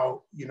see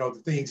how, you know, the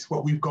things,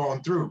 what we've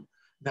gone through.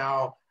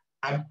 Now,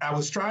 I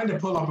was trying to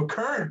pull up a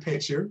current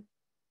picture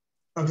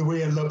of the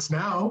way it looks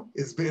now.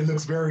 It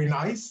looks very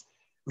nice.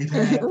 We've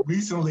had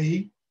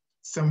recently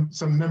some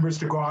members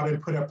to go out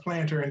and put a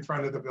planter in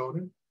front of the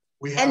building.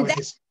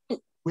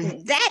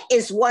 That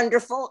is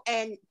wonderful.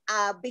 And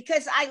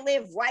because I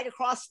live right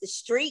across the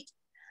street,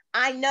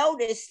 I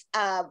noticed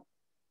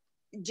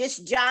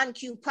just John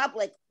Q.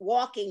 Public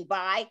walking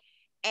by,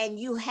 and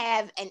you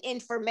have an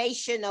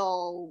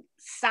informational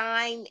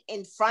sign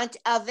in front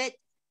of it.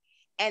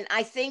 And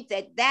I think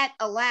that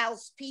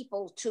allows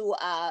people to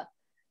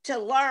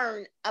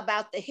learn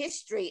about the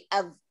history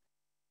of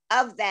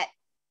that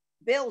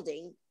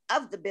building,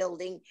 of the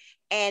building.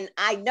 And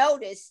I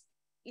noticed,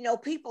 you know,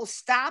 people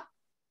stop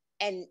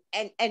and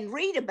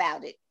read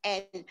about it.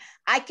 And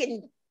I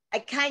can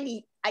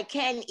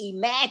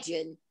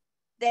imagine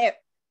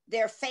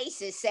their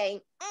faces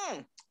saying,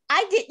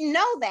 I didn't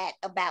know that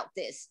about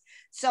this.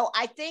 So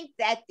I think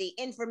that the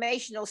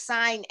informational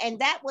sign, and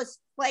that was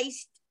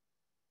placed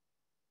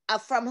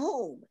from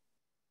whom?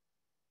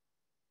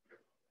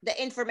 The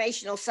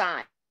informational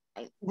sign.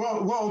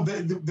 Well,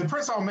 the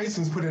Prince Hall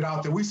Masons put it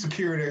out that we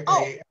secured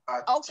a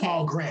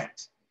small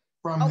grant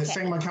from the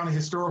Sangamon County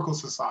Historical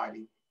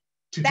Society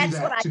to do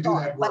that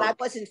work. But I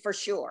wasn't for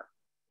sure.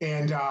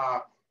 And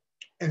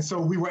so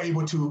we were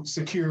able to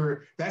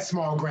secure that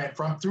small grant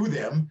through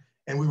them,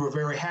 and we were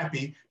very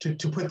happy to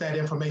put that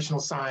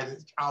informational sign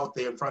out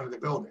there in front of the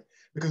building,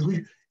 because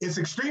it's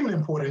extremely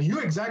important.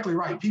 You're exactly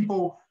right.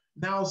 People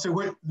now say,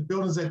 the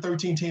building's at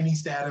 1310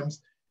 East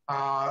Adams.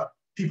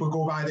 People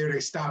go by there, they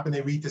stop and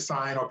they read the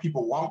sign, or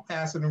people walk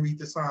past it and read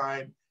the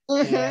sign,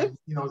 and,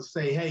 you know,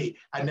 say, hey,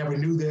 I never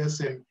knew this.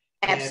 And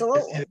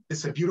absolutely. And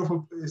it's a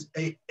beautiful,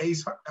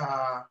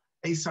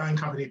 a sign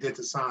company did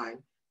the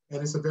sign,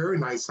 and it's a very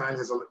nice sign.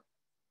 There's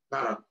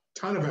not a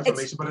ton of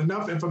information, but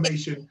enough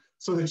information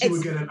so that you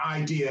would get an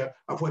idea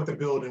of what the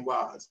building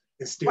was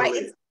and still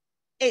is.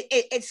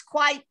 It's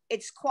quite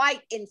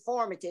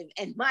informative.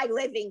 And my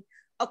living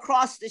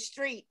across the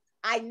street,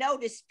 I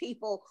noticed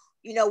people,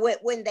 you know,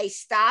 when they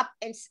stop,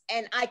 and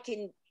I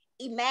can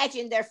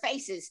imagine their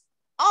faces.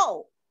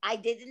 Oh, I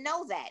didn't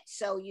know that.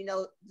 So, you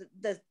know,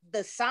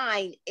 the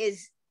sign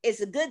is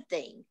a good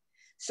thing.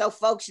 So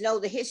folks know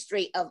the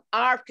history of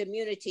our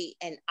community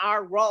and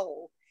our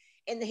role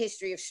in the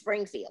history of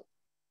Springfield.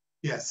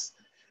 Yes.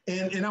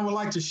 And I would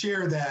like to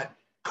share that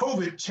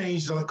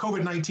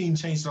COVID-19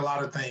 changed a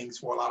lot of things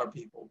for a lot of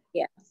people.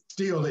 Yeah.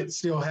 It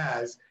still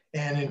has.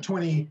 And in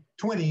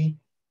 2020,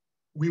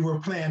 we were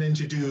planning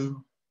to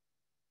do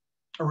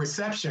a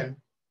reception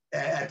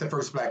at the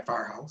First Black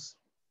Firehouse.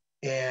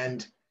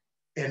 And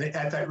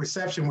at that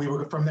reception, we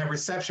were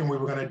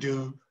going to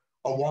do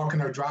a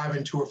walking or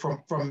driving tour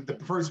from the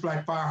First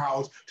Black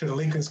Firehouse to the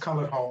Lincoln's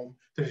Colored Home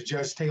to the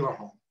Judge Taylor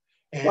Home.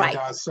 And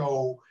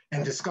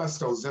and discuss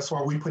those. That's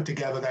why we put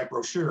together that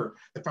brochure.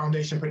 The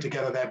foundation put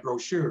together that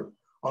brochure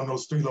on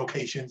those 3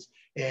 locations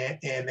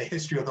and the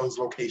history of those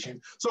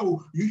locations.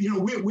 So,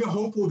 we're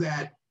hopeful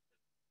that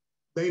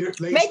later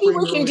maybe spring,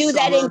 we can do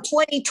summer, that in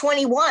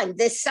 2021,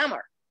 this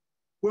summer.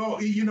 Well,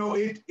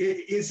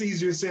 it's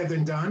easier said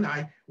than done.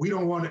 We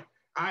don't want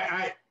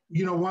to,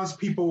 once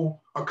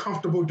people are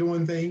comfortable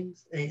doing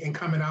things and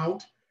coming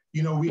out,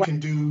 we can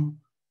do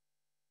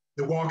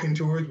the walking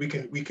tours. We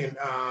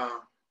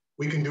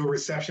can do a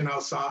reception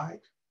outside.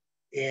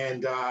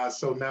 And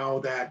so now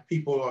that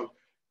people are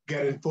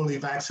getting fully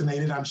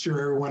vaccinated, I'm sure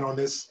everyone on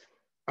this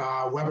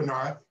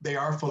webinar, they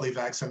are fully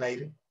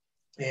vaccinated.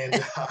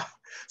 And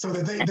so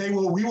that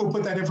we will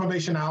put that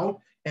information out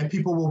and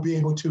people will be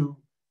able to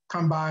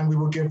come by and we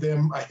will give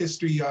them a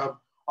history of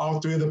all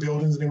 3 of the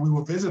buildings and then we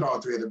will visit all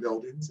 3 of the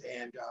buildings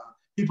and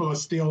people are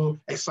still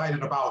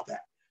excited about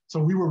that. So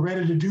we were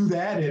ready to do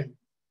that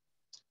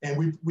and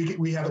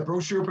we had a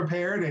brochure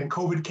prepared and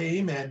COVID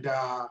came and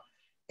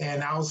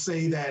I'll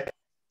say that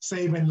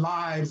saving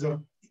lives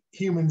of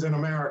humans in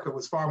America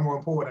was far more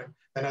important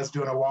than us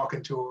doing a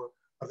walking tour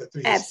of the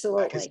 3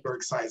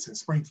 historic sites in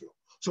Springfield.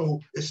 So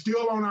it's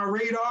still on our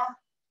radar.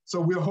 So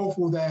we're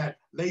hopeful that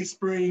late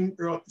spring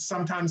or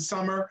sometime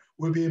summer,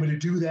 we'll be able to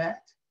do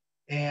that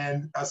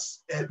and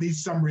at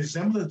least some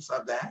resemblance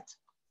of that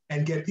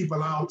and get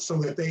people out so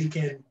that they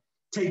can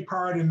take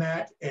part in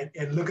that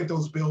and look at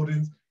those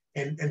buildings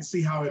and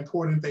see how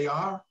important they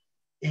are.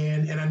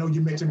 And I know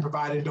you mentioned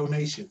providing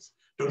donations.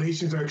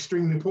 Donations are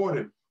extremely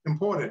important.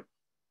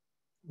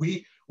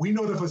 We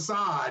know the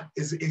facade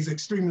is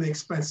extremely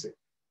expensive,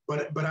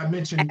 but I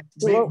mentioned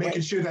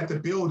making sure that the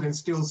building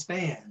still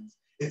stands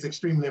is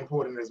extremely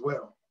important as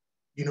well.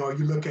 You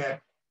look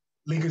at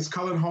Lincoln's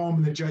Colored Home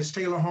and the Judge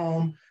Taylor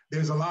Home,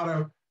 there's a lot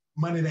of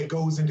money that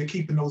goes into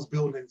keeping those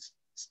buildings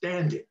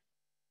standing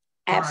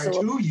prior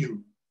to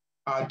you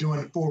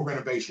doing full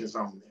renovations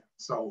on them.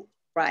 So,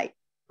 right.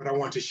 But I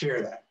want to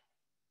share that.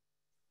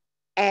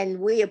 And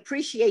we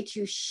appreciate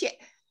you sharing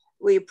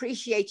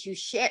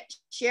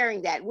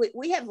that.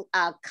 We have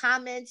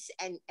comments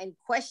and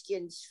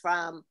questions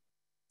from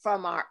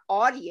our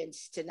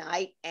audience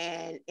tonight.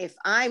 And if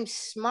I'm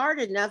smart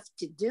enough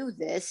to do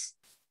this,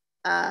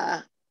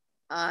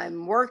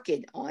 I'm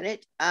working on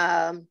it.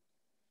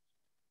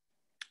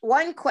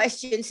 One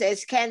question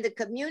says, can the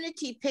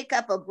community pick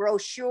up a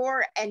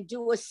brochure and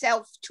do a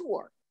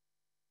self-tour?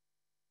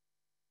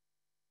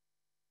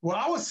 Well,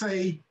 I would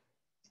say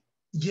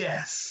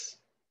yes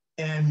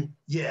and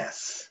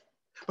yes.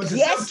 But the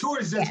self-tour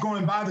is just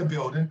going by the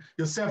building.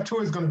 Your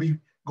self-tour is going to be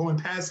going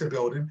past the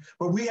building.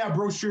 But we have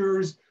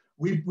brochures.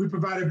 We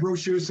provided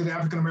brochures to the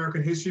African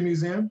American History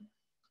Museum.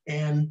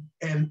 And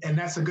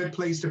that's a good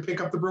place to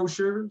pick up the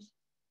brochures.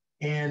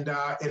 And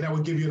that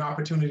would give you an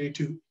opportunity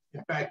to,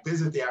 in fact,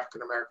 visit the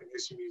African American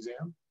History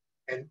Museum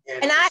and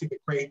see the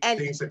great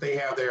things that they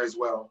have there as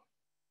well.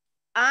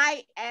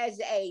 I, as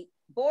a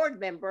board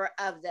member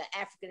of the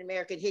African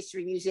American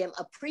History Museum,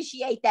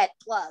 appreciate that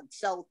plug.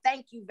 So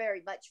thank you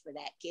very much for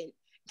that, Ken.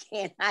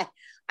 I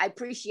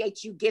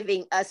appreciate you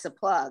giving us a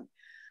plug.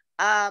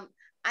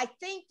 I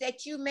think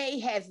that you may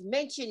have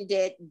mentioned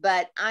it,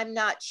 but I'm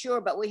not sure,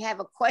 but we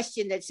have a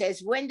question that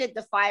says, when did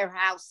the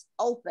firehouse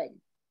open?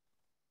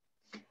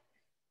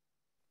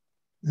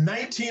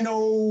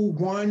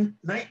 1901,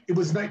 it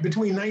was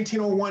between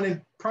 1901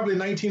 and probably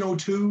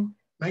 1902,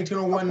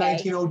 1901,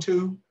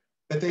 1902,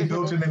 that they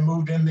built it and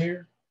moved in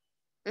there.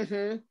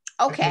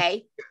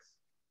 Okay.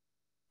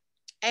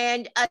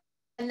 And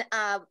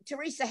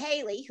Teresa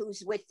Haley,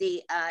 who's with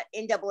the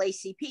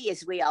NAACP,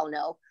 as we all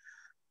know,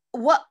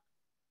 what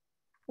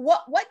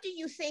do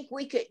you think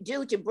we could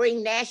do to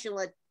bring national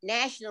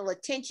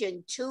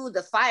attention to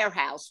the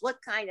firehouse? What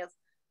kind of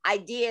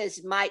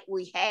ideas might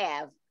we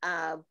have,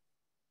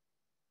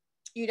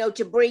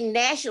 to bring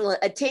national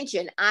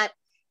attention?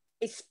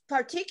 It's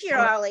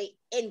particularly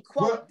in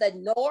quote the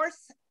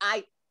North.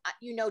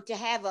 To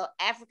have a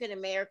African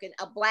American,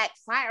 a Black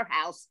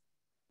firehouse,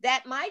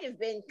 that might have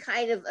been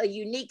kind of a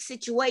unique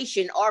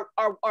situation, or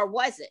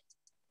was it?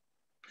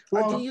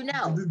 Well, or do you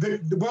know?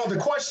 The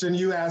question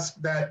you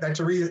asked that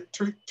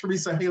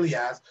Teresa Haley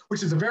asked,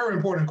 which is a very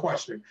important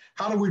question: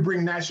 how do we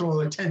bring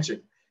national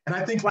attention? And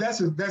I think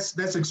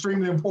that's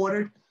extremely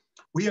important.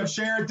 We have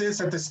shared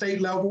this at the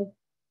state level,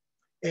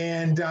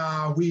 and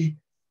we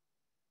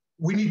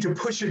need to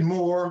push it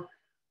more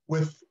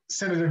with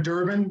Senator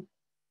Durbin,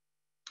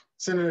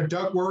 Senator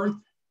Duckworth.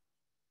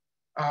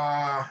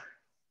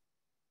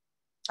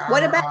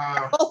 What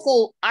about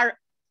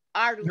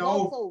our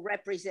local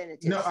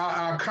representatives? No,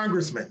 our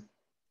congressman.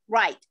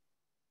 Right.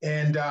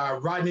 And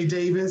Rodney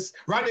Davis.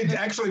 Rodney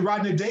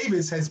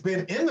Davis has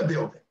been in the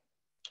building.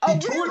 He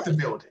toured the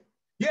building.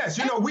 Yes,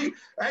 we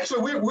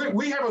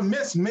haven't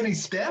missed many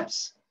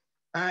steps.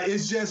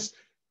 It's just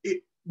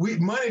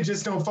money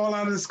just don't fall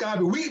out of the sky.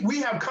 But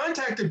we have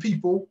contacted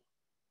people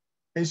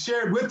and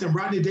shared with them.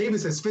 Rodney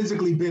Davis has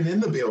physically been in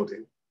the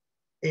building,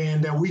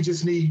 and we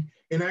just need.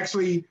 And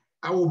actually,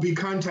 I will be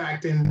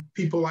contacting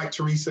people like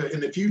Teresa in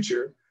the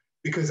future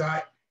because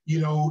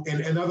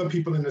and other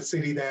people in the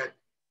city that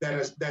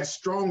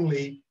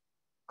strongly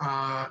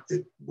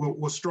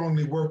will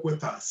strongly work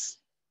with us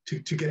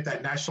to get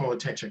that national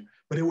attention.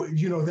 But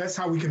that's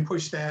how we can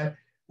push that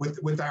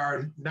with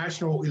our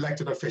national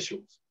elected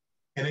officials.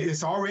 And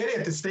it's already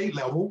at the state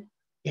level.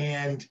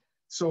 And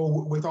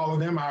so with all of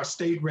them, our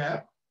state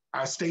rep,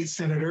 our state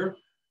senator,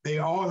 they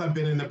all have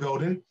been in the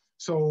building.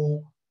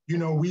 So,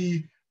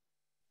 the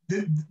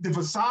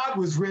facade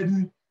was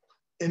written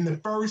in the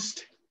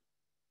first,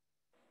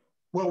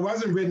 well, it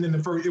wasn't written in the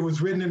first, it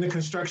was written in the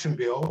construction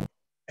bill.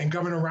 And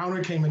Governor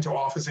Rauner came into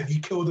office and he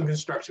killed the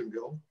construction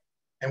bill.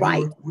 And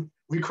right.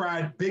 we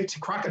cried big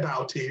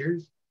crocodile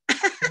tears.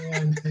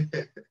 And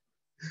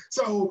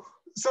so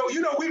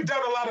we've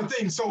done a lot of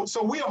things.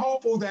 So we are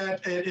hopeful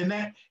that,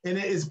 and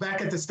it is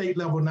back at the state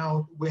level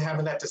now, we're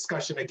having that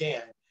discussion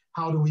again.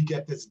 How do we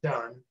get this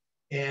done?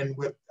 And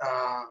with,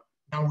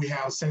 now we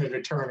have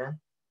Senator Turner,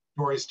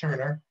 Doris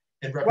Turner,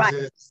 and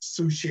Representative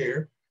Sue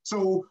Scher.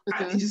 So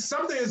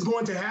something is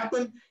going to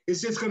happen.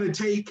 It's just going to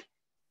take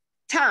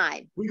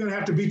time. We're going to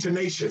have to be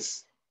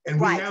tenacious, and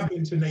we have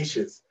been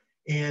tenacious.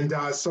 And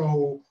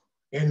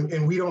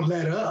and we don't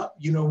let up.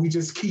 We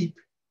just keep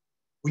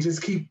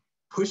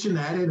pushing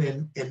at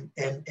it,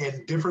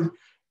 and different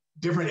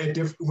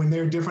when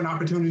there are different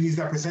opportunities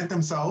that present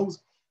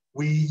themselves,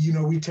 we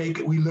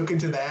look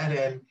into that,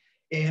 and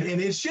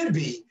it should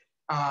be.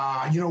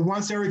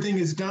 Once everything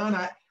is done,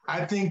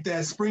 I think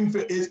that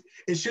Springfield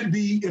it should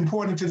be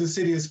important to the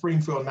city of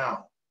Springfield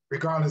now,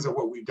 regardless of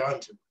what we've done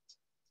to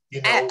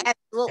it.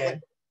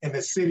 Absolutely. And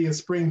the city of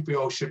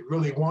Springfield should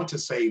really want to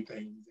save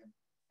things.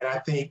 And I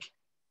think,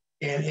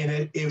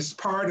 and it was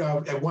part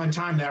of, at one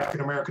time, the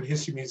African American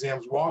History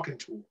Museum's walking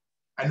tour.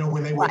 I know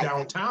when they were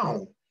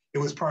downtown, it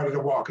was part of the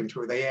walking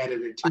tour. They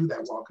added it to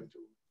that walking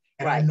tour.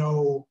 And I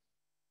know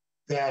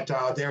that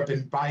there have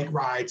been bike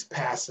rides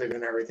past it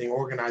and everything,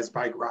 organized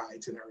bike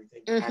rides and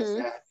everything past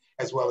that,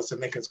 as well as the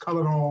Lincoln's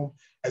Colored Home,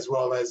 as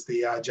well as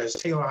the Judge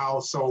Taylor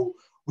House. So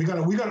we're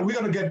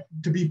gonna get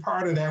to be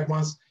part of that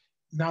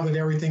now that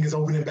everything is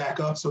opening back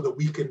up, so that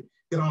we can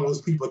get all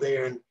those people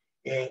there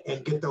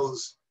and get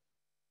those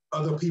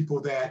other people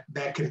that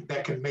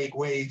can make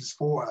waves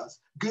for us,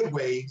 good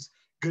waves,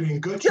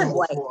 good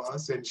trouble for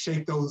us, and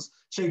shape those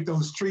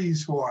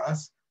trees for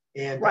us,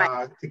 and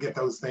to get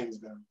those things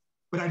done.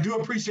 But I do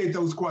appreciate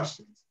those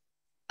questions.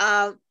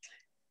 Has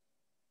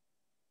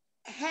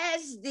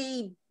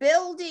the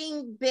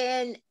building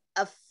been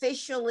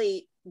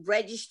officially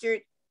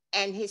registered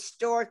and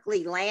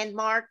historically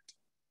landmarked?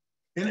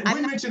 And I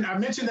mentioned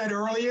that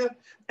earlier.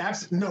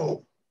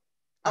 No.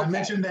 Okay. I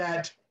mentioned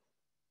that.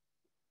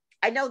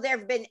 I know there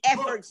have been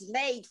efforts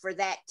made for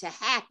that to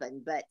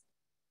happen, but.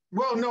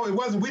 Well, no, it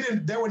wasn't. We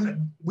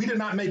did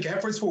not make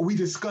efforts, but we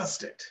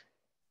discussed it.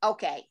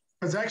 Okay.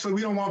 Because actually,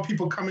 we don't want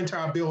people coming to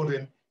our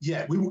building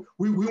yet. We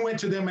went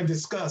to them and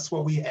discussed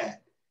what we had.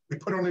 We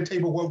put on the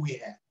table what we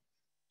had.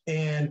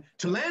 And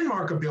to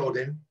landmark a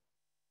building,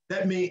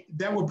 that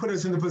would put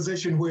us in a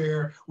position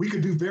where we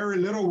could do very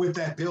little with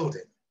that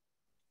building.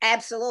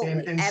 Absolutely.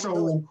 And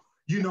absolutely.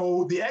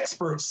 So, the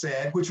experts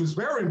said, which was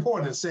very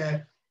important,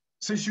 said,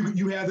 since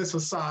you have this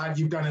facade,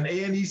 you've done an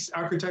A&E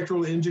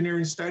architectural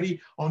engineering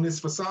study on this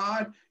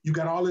facade, you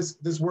got all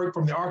this work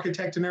from the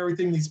architect and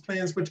everything, these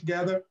plans put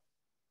together.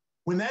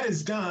 When that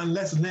is done,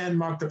 let's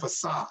landmark the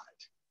facade.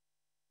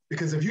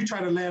 Because if you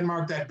try to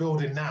landmark that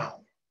building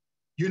now,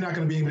 you're not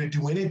going to be able to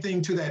do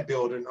anything to that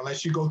building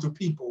unless you go through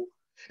people.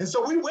 And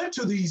so we went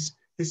to these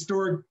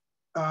historic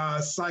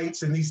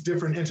sites and these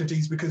different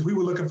entities because we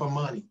were looking for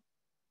money.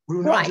 We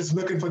were not just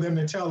looking for them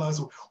to tell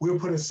us, we'll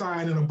put a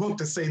sign in a book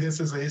to say this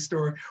is a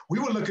historic. We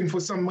were looking for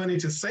some money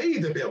to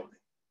save the building.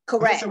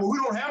 Correct. They said, well, we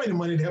don't have any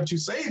money to help you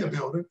save the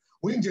building.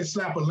 We can just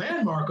slap a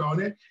landmark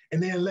on it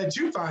and then let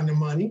you find the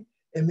money.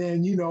 And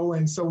then,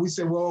 and so we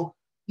said, well,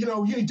 you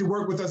need to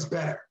work with us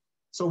better.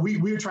 So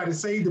we'll try to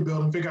save the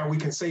building, figure out we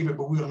can save it,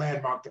 but we'll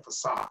landmark the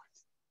facade.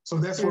 So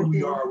that's where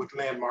we are with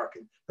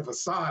landmarking the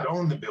facade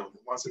on the building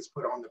once it's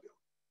put on the building.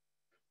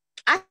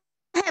 I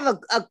have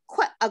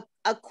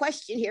a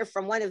question here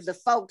from one of the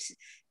folks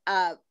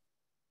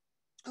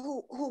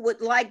who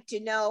would like to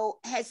know,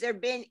 has there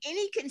been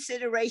any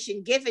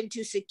consideration given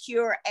to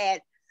secure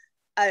a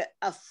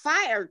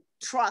fire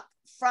truck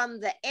from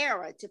the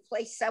era to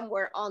place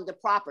somewhere on the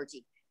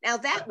property? Now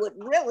that would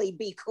really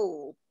be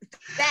cool.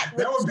 That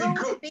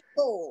would be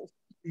cool.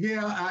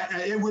 Yeah,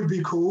 it would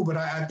be cool, but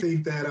I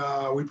think that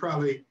we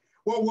probably,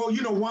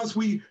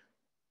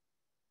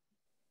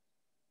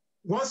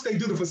 once they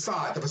do the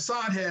facade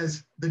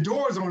has, the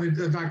doors on it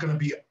are not going to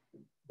be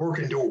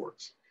working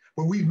doors.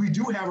 But we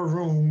do have a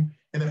room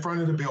in the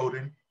front of the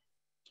building.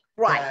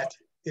 Right. That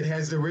it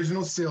has the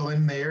original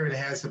ceiling there. It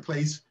has the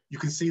place, you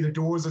can see the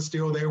doors are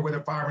still there where the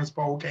fireman's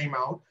pole came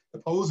out. The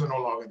poles are no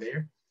longer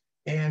there.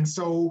 And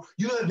so,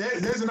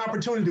 there's an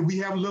opportunity we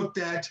have looked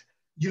at,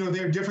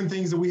 there are different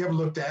things that we have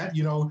looked at,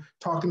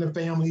 talking to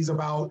families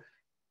about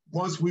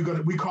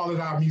we call it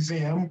our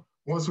museum,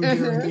 once we get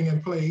everything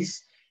in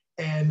place,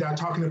 and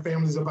talking to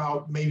families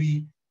about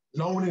maybe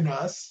loaning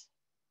us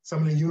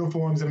some of the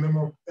uniforms and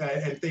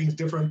things,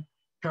 different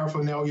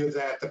paraphernalia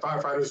that the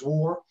firefighters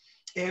wore.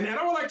 And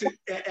I would like to,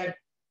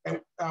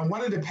 at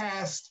one of the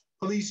past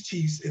police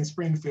chiefs in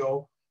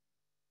Springfield,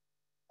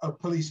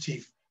 fire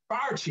chief in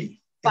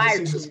the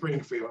city of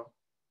Springfield.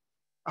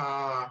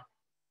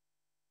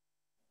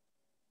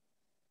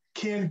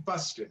 Ken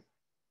Fuston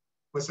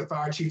was the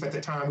fire chief at the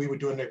time we were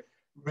doing the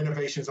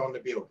renovations on the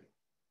building,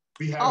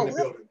 rehabbing the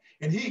building.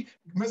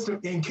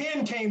 And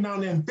Ken came down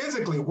there and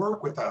physically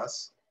worked with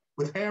us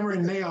with hammer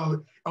and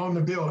nail on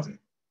the building.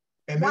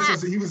 And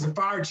he was the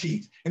fire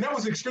chief. And that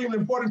was extremely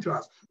important to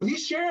us. But he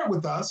shared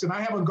with us, and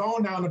I haven't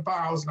gone down to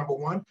Firehouse number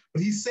 1,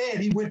 but he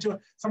said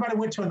somebody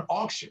went to an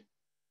auction,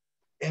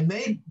 and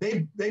they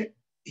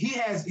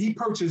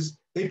purchased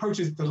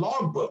the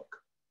logbook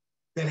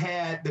that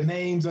had the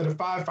names of the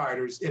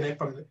firefighters in it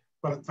from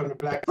the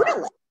Black Fire.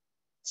 Really?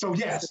 So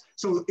yes,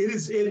 so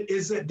it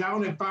is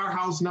down at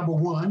Firehouse number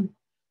 1.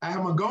 I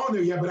haven't gone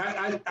there yet, but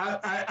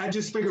I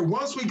just figured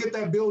once we get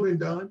that building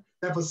done,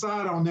 that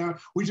facade on there,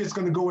 we're just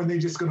going to go and they're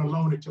just going to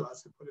loan it to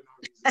us and put it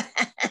on.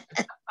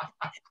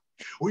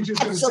 We're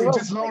just going to say,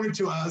 just loan it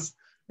to us.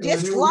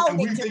 Just loan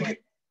it to us.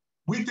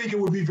 We think it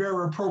would be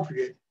very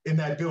appropriate in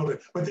that building.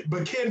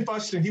 But Ken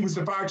Fuston, he was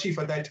the fire chief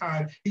at that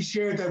time. He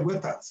shared that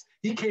with us.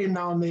 He came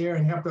down there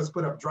and helped us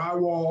put up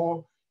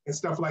drywall and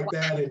stuff like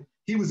that. And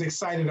he was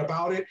excited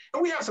about it.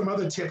 And we have some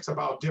other tips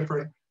about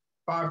different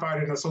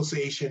firefighting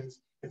associations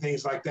and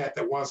things like that,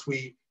 that once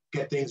we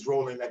get things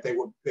rolling, that they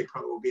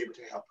probably will be able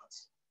to help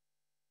us.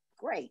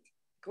 Great,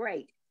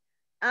 great.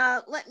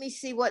 Let me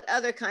see what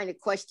other kind of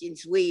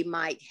questions we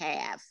might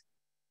have.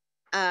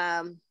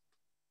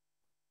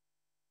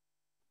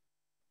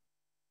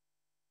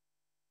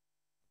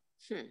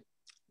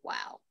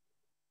 Wow.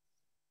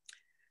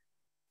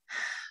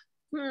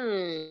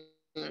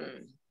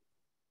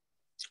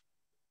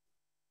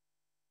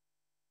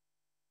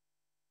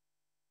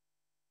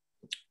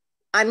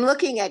 I'm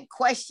looking at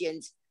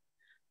questions.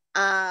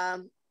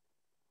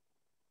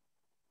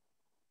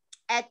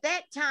 At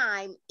that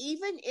time,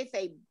 even if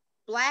a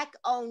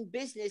Black-owned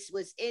business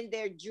was in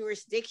their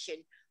jurisdiction,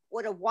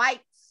 would a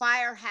white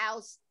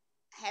firehouse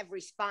have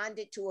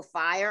responded to a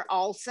fire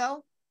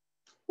also?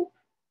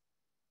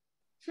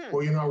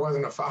 Well, I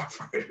wasn't a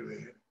firefighter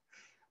then.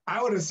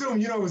 I would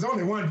assume, it was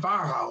only one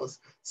firehouse.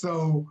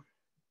 So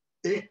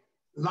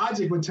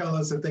logic would tell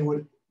us that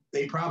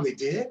they probably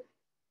did.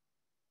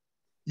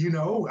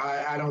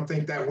 I don't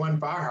think that one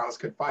firehouse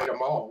could fight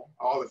them all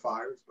the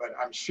fires, but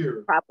I'm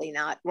sure. Probably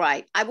not,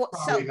 right.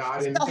 Probably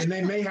not, and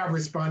they may have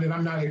responded.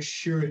 I'm not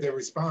sure their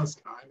response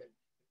time.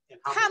 And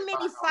how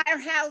many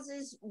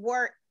firehouses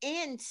were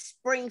in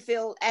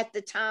Springfield at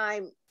the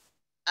time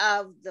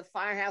of the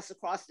firehouse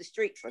across the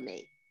street from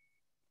me?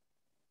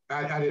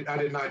 I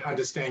did not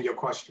understand your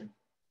question.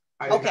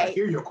 I did not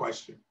hear your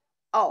question.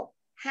 Oh,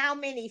 how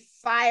many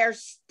fire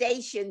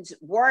stations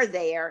were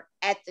there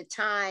at the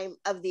time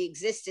of the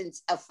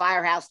existence of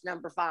Firehouse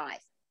number 5?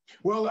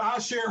 Well, I'll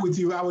share with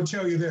you. I will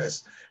tell you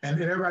this, and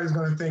everybody's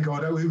going to think,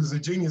 oh, he was a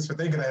genius for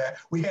thinking of that.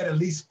 We had at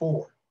least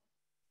 4.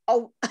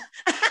 Oh,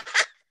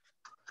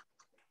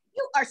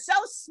 you are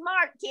so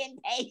smart, Ken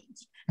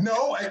Page.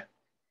 No,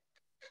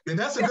 and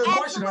that's a good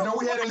question. I know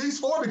we had at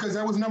least 4 because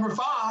that was number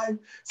 5.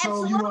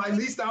 So, at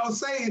least I'll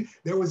say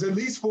there was at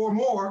least 4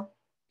 more.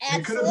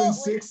 It could have been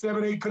 6,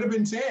 7, 8, could have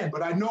been 10,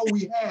 but I know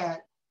we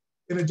had,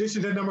 in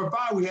addition to number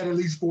 5, we had at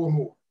least 4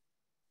 more.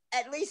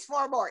 At least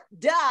 4 more.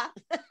 Duh.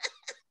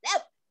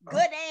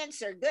 Good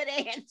answer. Good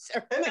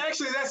answer. And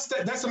actually,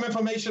 that's some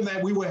information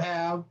that we would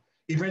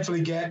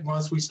eventually get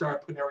once we start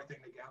putting everything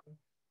together.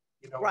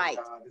 Right.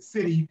 The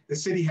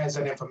city has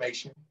that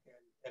information.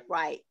 And,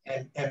 right.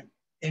 And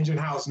Engine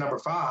House number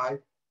 5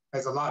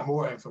 has a lot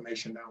more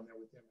information down there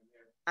with them in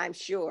their I'm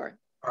sure.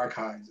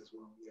 archives as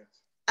well. Yes.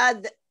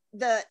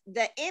 The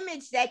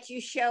image that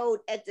you showed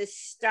at the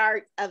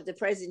start of the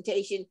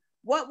presentation,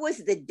 what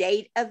was the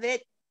date of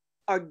it?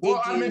 Or did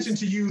I mentioned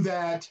to you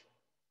that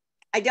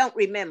I don't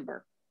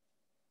remember.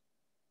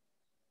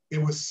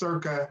 It was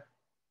circa,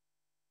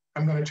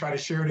 I'm going to try to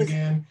share it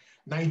again,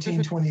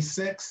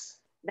 1926.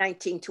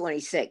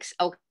 1926,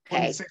 okay.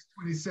 26,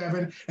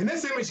 27. And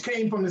this image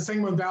came from the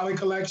Sangamon Valley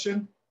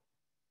collection.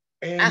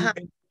 And,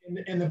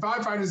 and the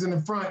firefighters in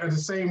the front are the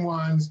same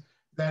ones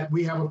that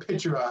we have a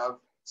picture of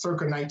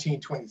circa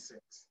 1926.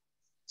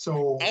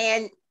 So,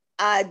 and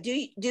are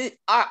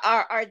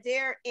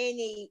there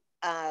any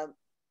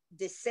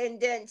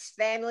descendants,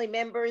 family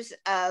members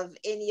of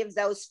any of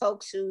those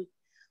folks who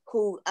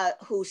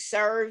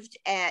served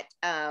at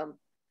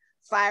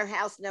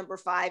Firehouse number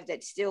 5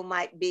 that still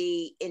might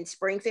be in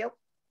Springfield?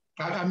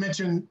 I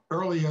mentioned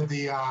earlier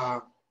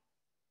the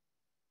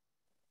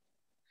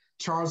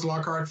Charles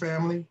Lockhart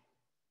family.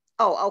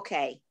 Oh,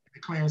 okay. The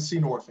Clarence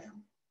Senior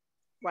family.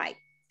 Right.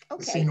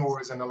 Okay. The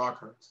Seniors and the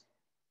Lockharts.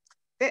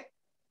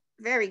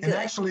 Very good. And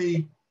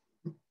actually,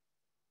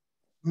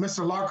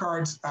 Mr.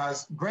 Lockhart's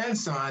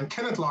grandson,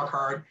 Kenneth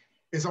Lockhart,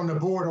 is on the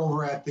board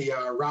over at the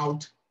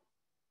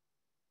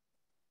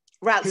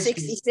Route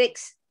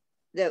 66,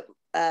 the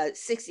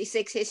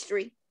 66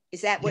 History.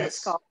 Is that what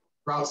it's called?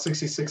 Route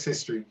 66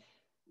 History.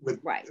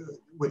 With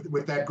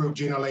that group,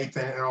 Gina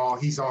Lathan and all,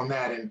 he's on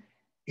that.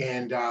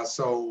 And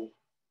so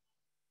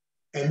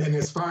And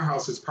this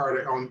firehouse is part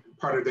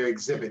of their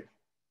exhibit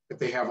that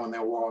they have on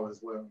their wall as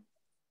well.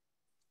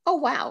 Oh,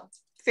 wow.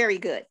 Very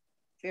good.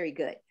 Very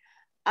good.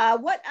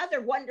 What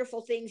other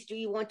wonderful things do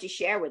you want to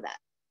share with us?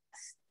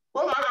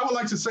 Well, I would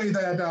like to say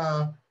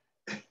that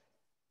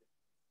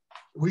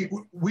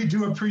we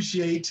do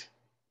appreciate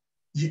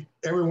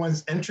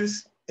everyone's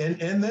interest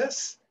in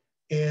this,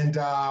 and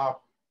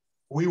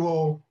we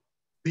will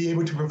be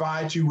able to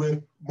provide you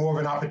with more of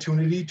an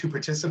opportunity to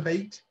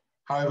participate,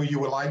 however you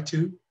would like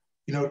to,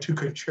 to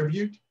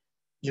contribute.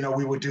 We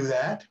will do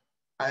that.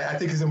 I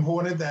think it's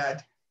important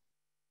that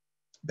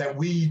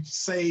we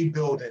save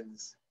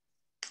buildings.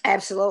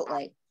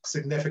 Absolutely.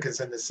 Significance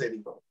in the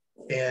city,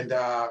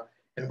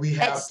 and we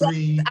have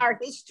our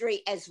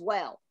history as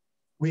well.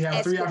 We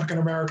have 3 African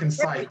American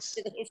sites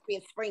to the history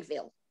of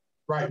Springfield.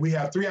 Right, we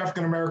have 3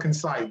 African American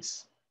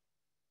sites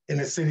in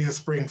the city of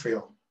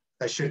Springfield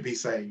that should be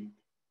saved,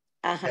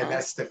 and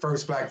that's the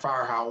First Black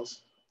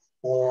Firehouse,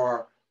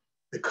 or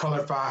the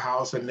Colored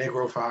Firehouse, or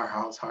Negro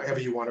Firehouse, however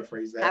you want to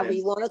phrase that. However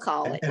you want to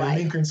call it, and right?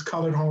 Lincoln's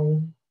Colored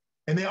Home,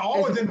 and they're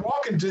all within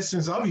walking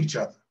distance of each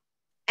other.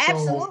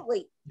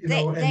 Absolutely,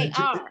 so, they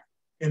are.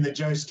 In the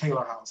Judge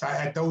Taylor House,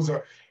 those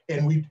are,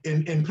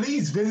 and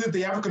please visit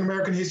the African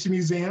American History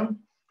Museum,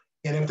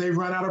 and if they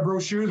run out of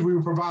brochures, we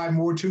will provide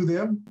more to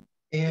them.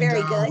 And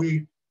very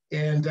good.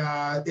 And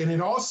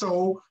then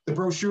also the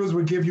brochures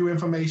will give you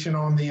information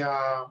on the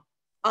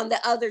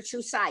other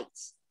 2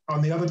 sites.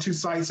 On the other 2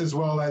 sites, as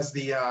well as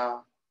the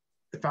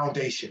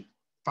foundation,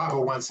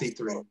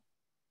 501c3,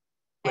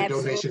 where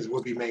donations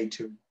will be made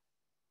to.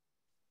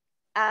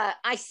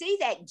 I see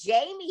that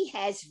Jamie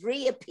has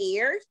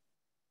reappeared.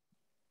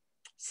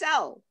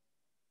 So,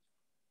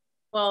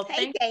 well,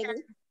 thank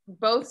you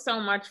both so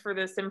much for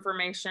this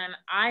information.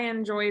 I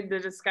enjoyed the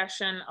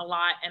discussion a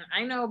lot, and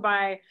I know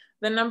by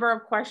the number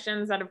of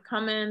questions that have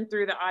come in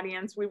through the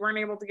audience, we weren't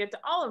able to get to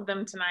all of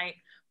them tonight,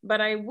 but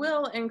I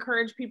will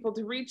encourage people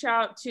to reach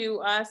out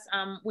to us.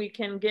 We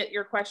can get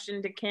your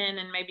question to Ken,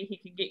 and maybe he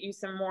could get you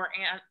some more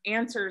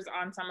answers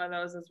on some of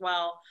those as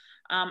well.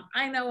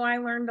 I know I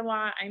learned a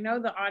lot. I know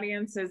the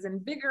audience is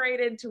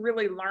invigorated to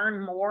really learn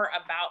more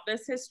about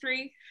this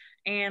history.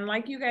 And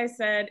like you guys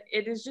said,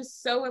 it is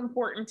just so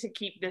important to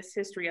keep this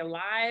history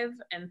alive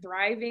and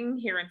thriving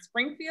here in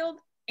Springfield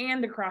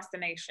and across the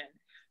nation.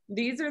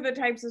 These are the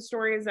types of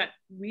stories that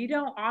we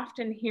don't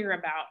often hear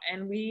about.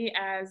 And we,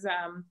 as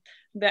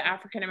the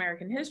African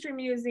American History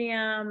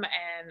Museum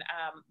and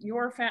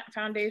your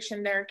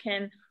foundation there,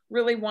 can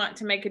really want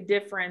to make a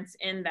difference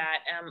in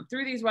that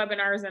through these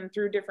webinars and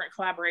through different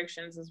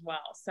collaborations as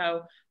well.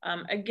 So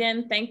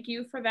again, thank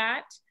you for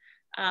that.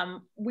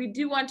 We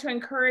do want to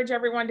encourage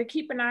everyone to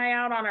keep an eye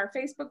out on our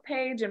Facebook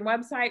page and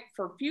website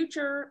for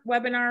future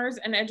webinars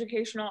and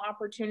educational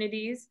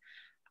opportunities.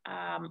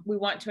 We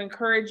want to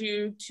encourage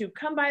you to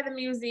come by the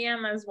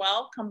museum as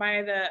well. Come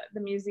by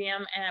the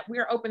museum, and we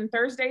are open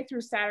Thursday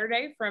through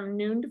Saturday from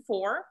noon to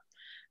 4.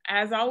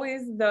 As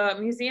always, the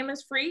museum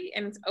is free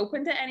and it's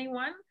open to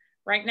anyone.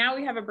 Right now,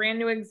 we have a brand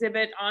new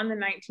exhibit on the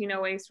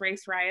 1908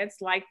 race riots,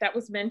 like that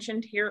was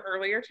mentioned here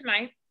earlier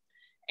tonight.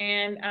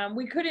 And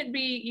we couldn't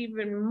be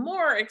even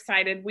more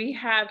excited. We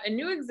have a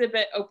new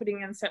exhibit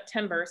opening in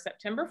September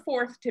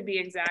 4th to be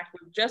exact.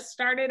 We've just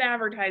started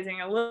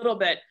advertising a little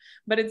bit,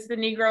 but it's the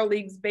Negro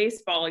Leagues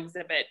baseball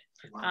exhibit.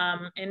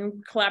 Wow.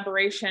 In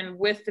collaboration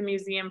with the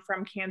museum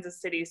from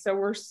Kansas City. So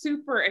we're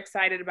super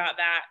excited about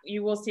that.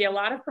 You will see a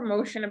lot of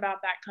promotion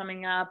about that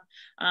coming up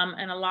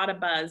and a lot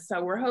of buzz.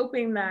 So we're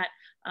hoping that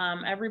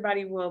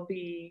everybody will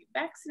be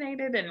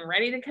vaccinated and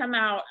ready to come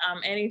out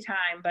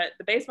anytime. But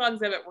the baseball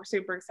exhibit we're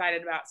super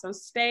excited about. So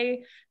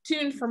stay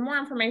tuned for more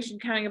information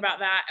coming about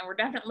that. And we're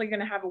definitely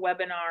going to have a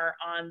webinar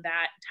on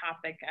that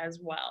topic as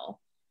well.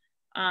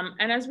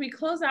 And as we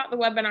close out the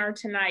webinar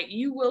tonight,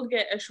 you will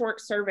get a short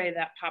survey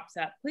that pops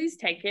up. Please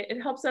take it.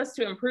 It helps us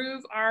to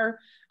improve our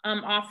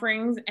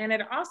offerings, and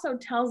it also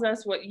tells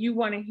us what you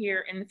want to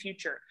hear in the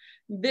future.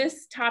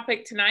 This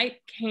topic tonight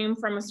came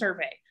from a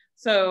survey.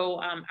 So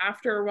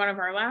after one of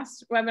our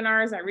last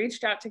webinars, I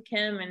reached out to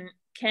Ken,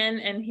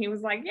 and he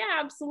was like, yeah,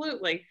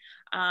 absolutely.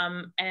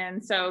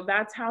 And so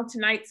that's how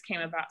tonight's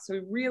came about. So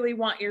we really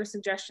want your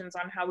suggestions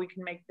on how we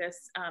can make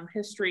this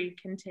history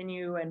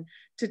continue and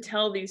to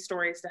tell these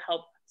stories to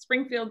help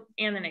Springfield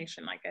and the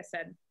nation, like I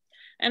said.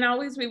 And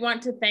always, we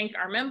want to thank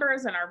our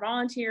members and our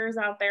volunteers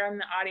out there in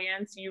the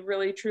audience. You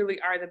really,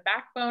 truly are the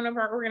backbone of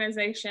our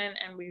organization,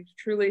 and we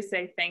truly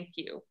say thank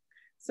you.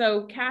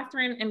 So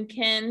Kathryn and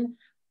Ken,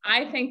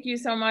 I thank you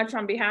so much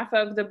on behalf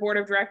of the Board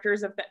of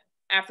Directors of the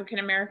African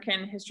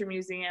American History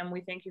Museum.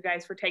 We thank you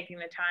guys for taking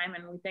the time,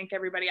 and we thank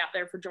everybody out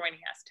there for joining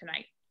us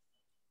tonight.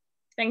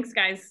 Thanks,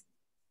 guys.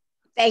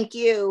 Thank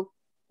you.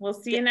 We'll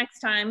see you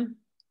next time.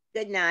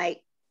 Good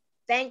night.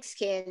 Thanks,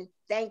 Ken.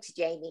 Thanks,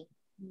 Jamie.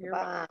 You're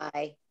welcome.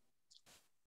 Bye.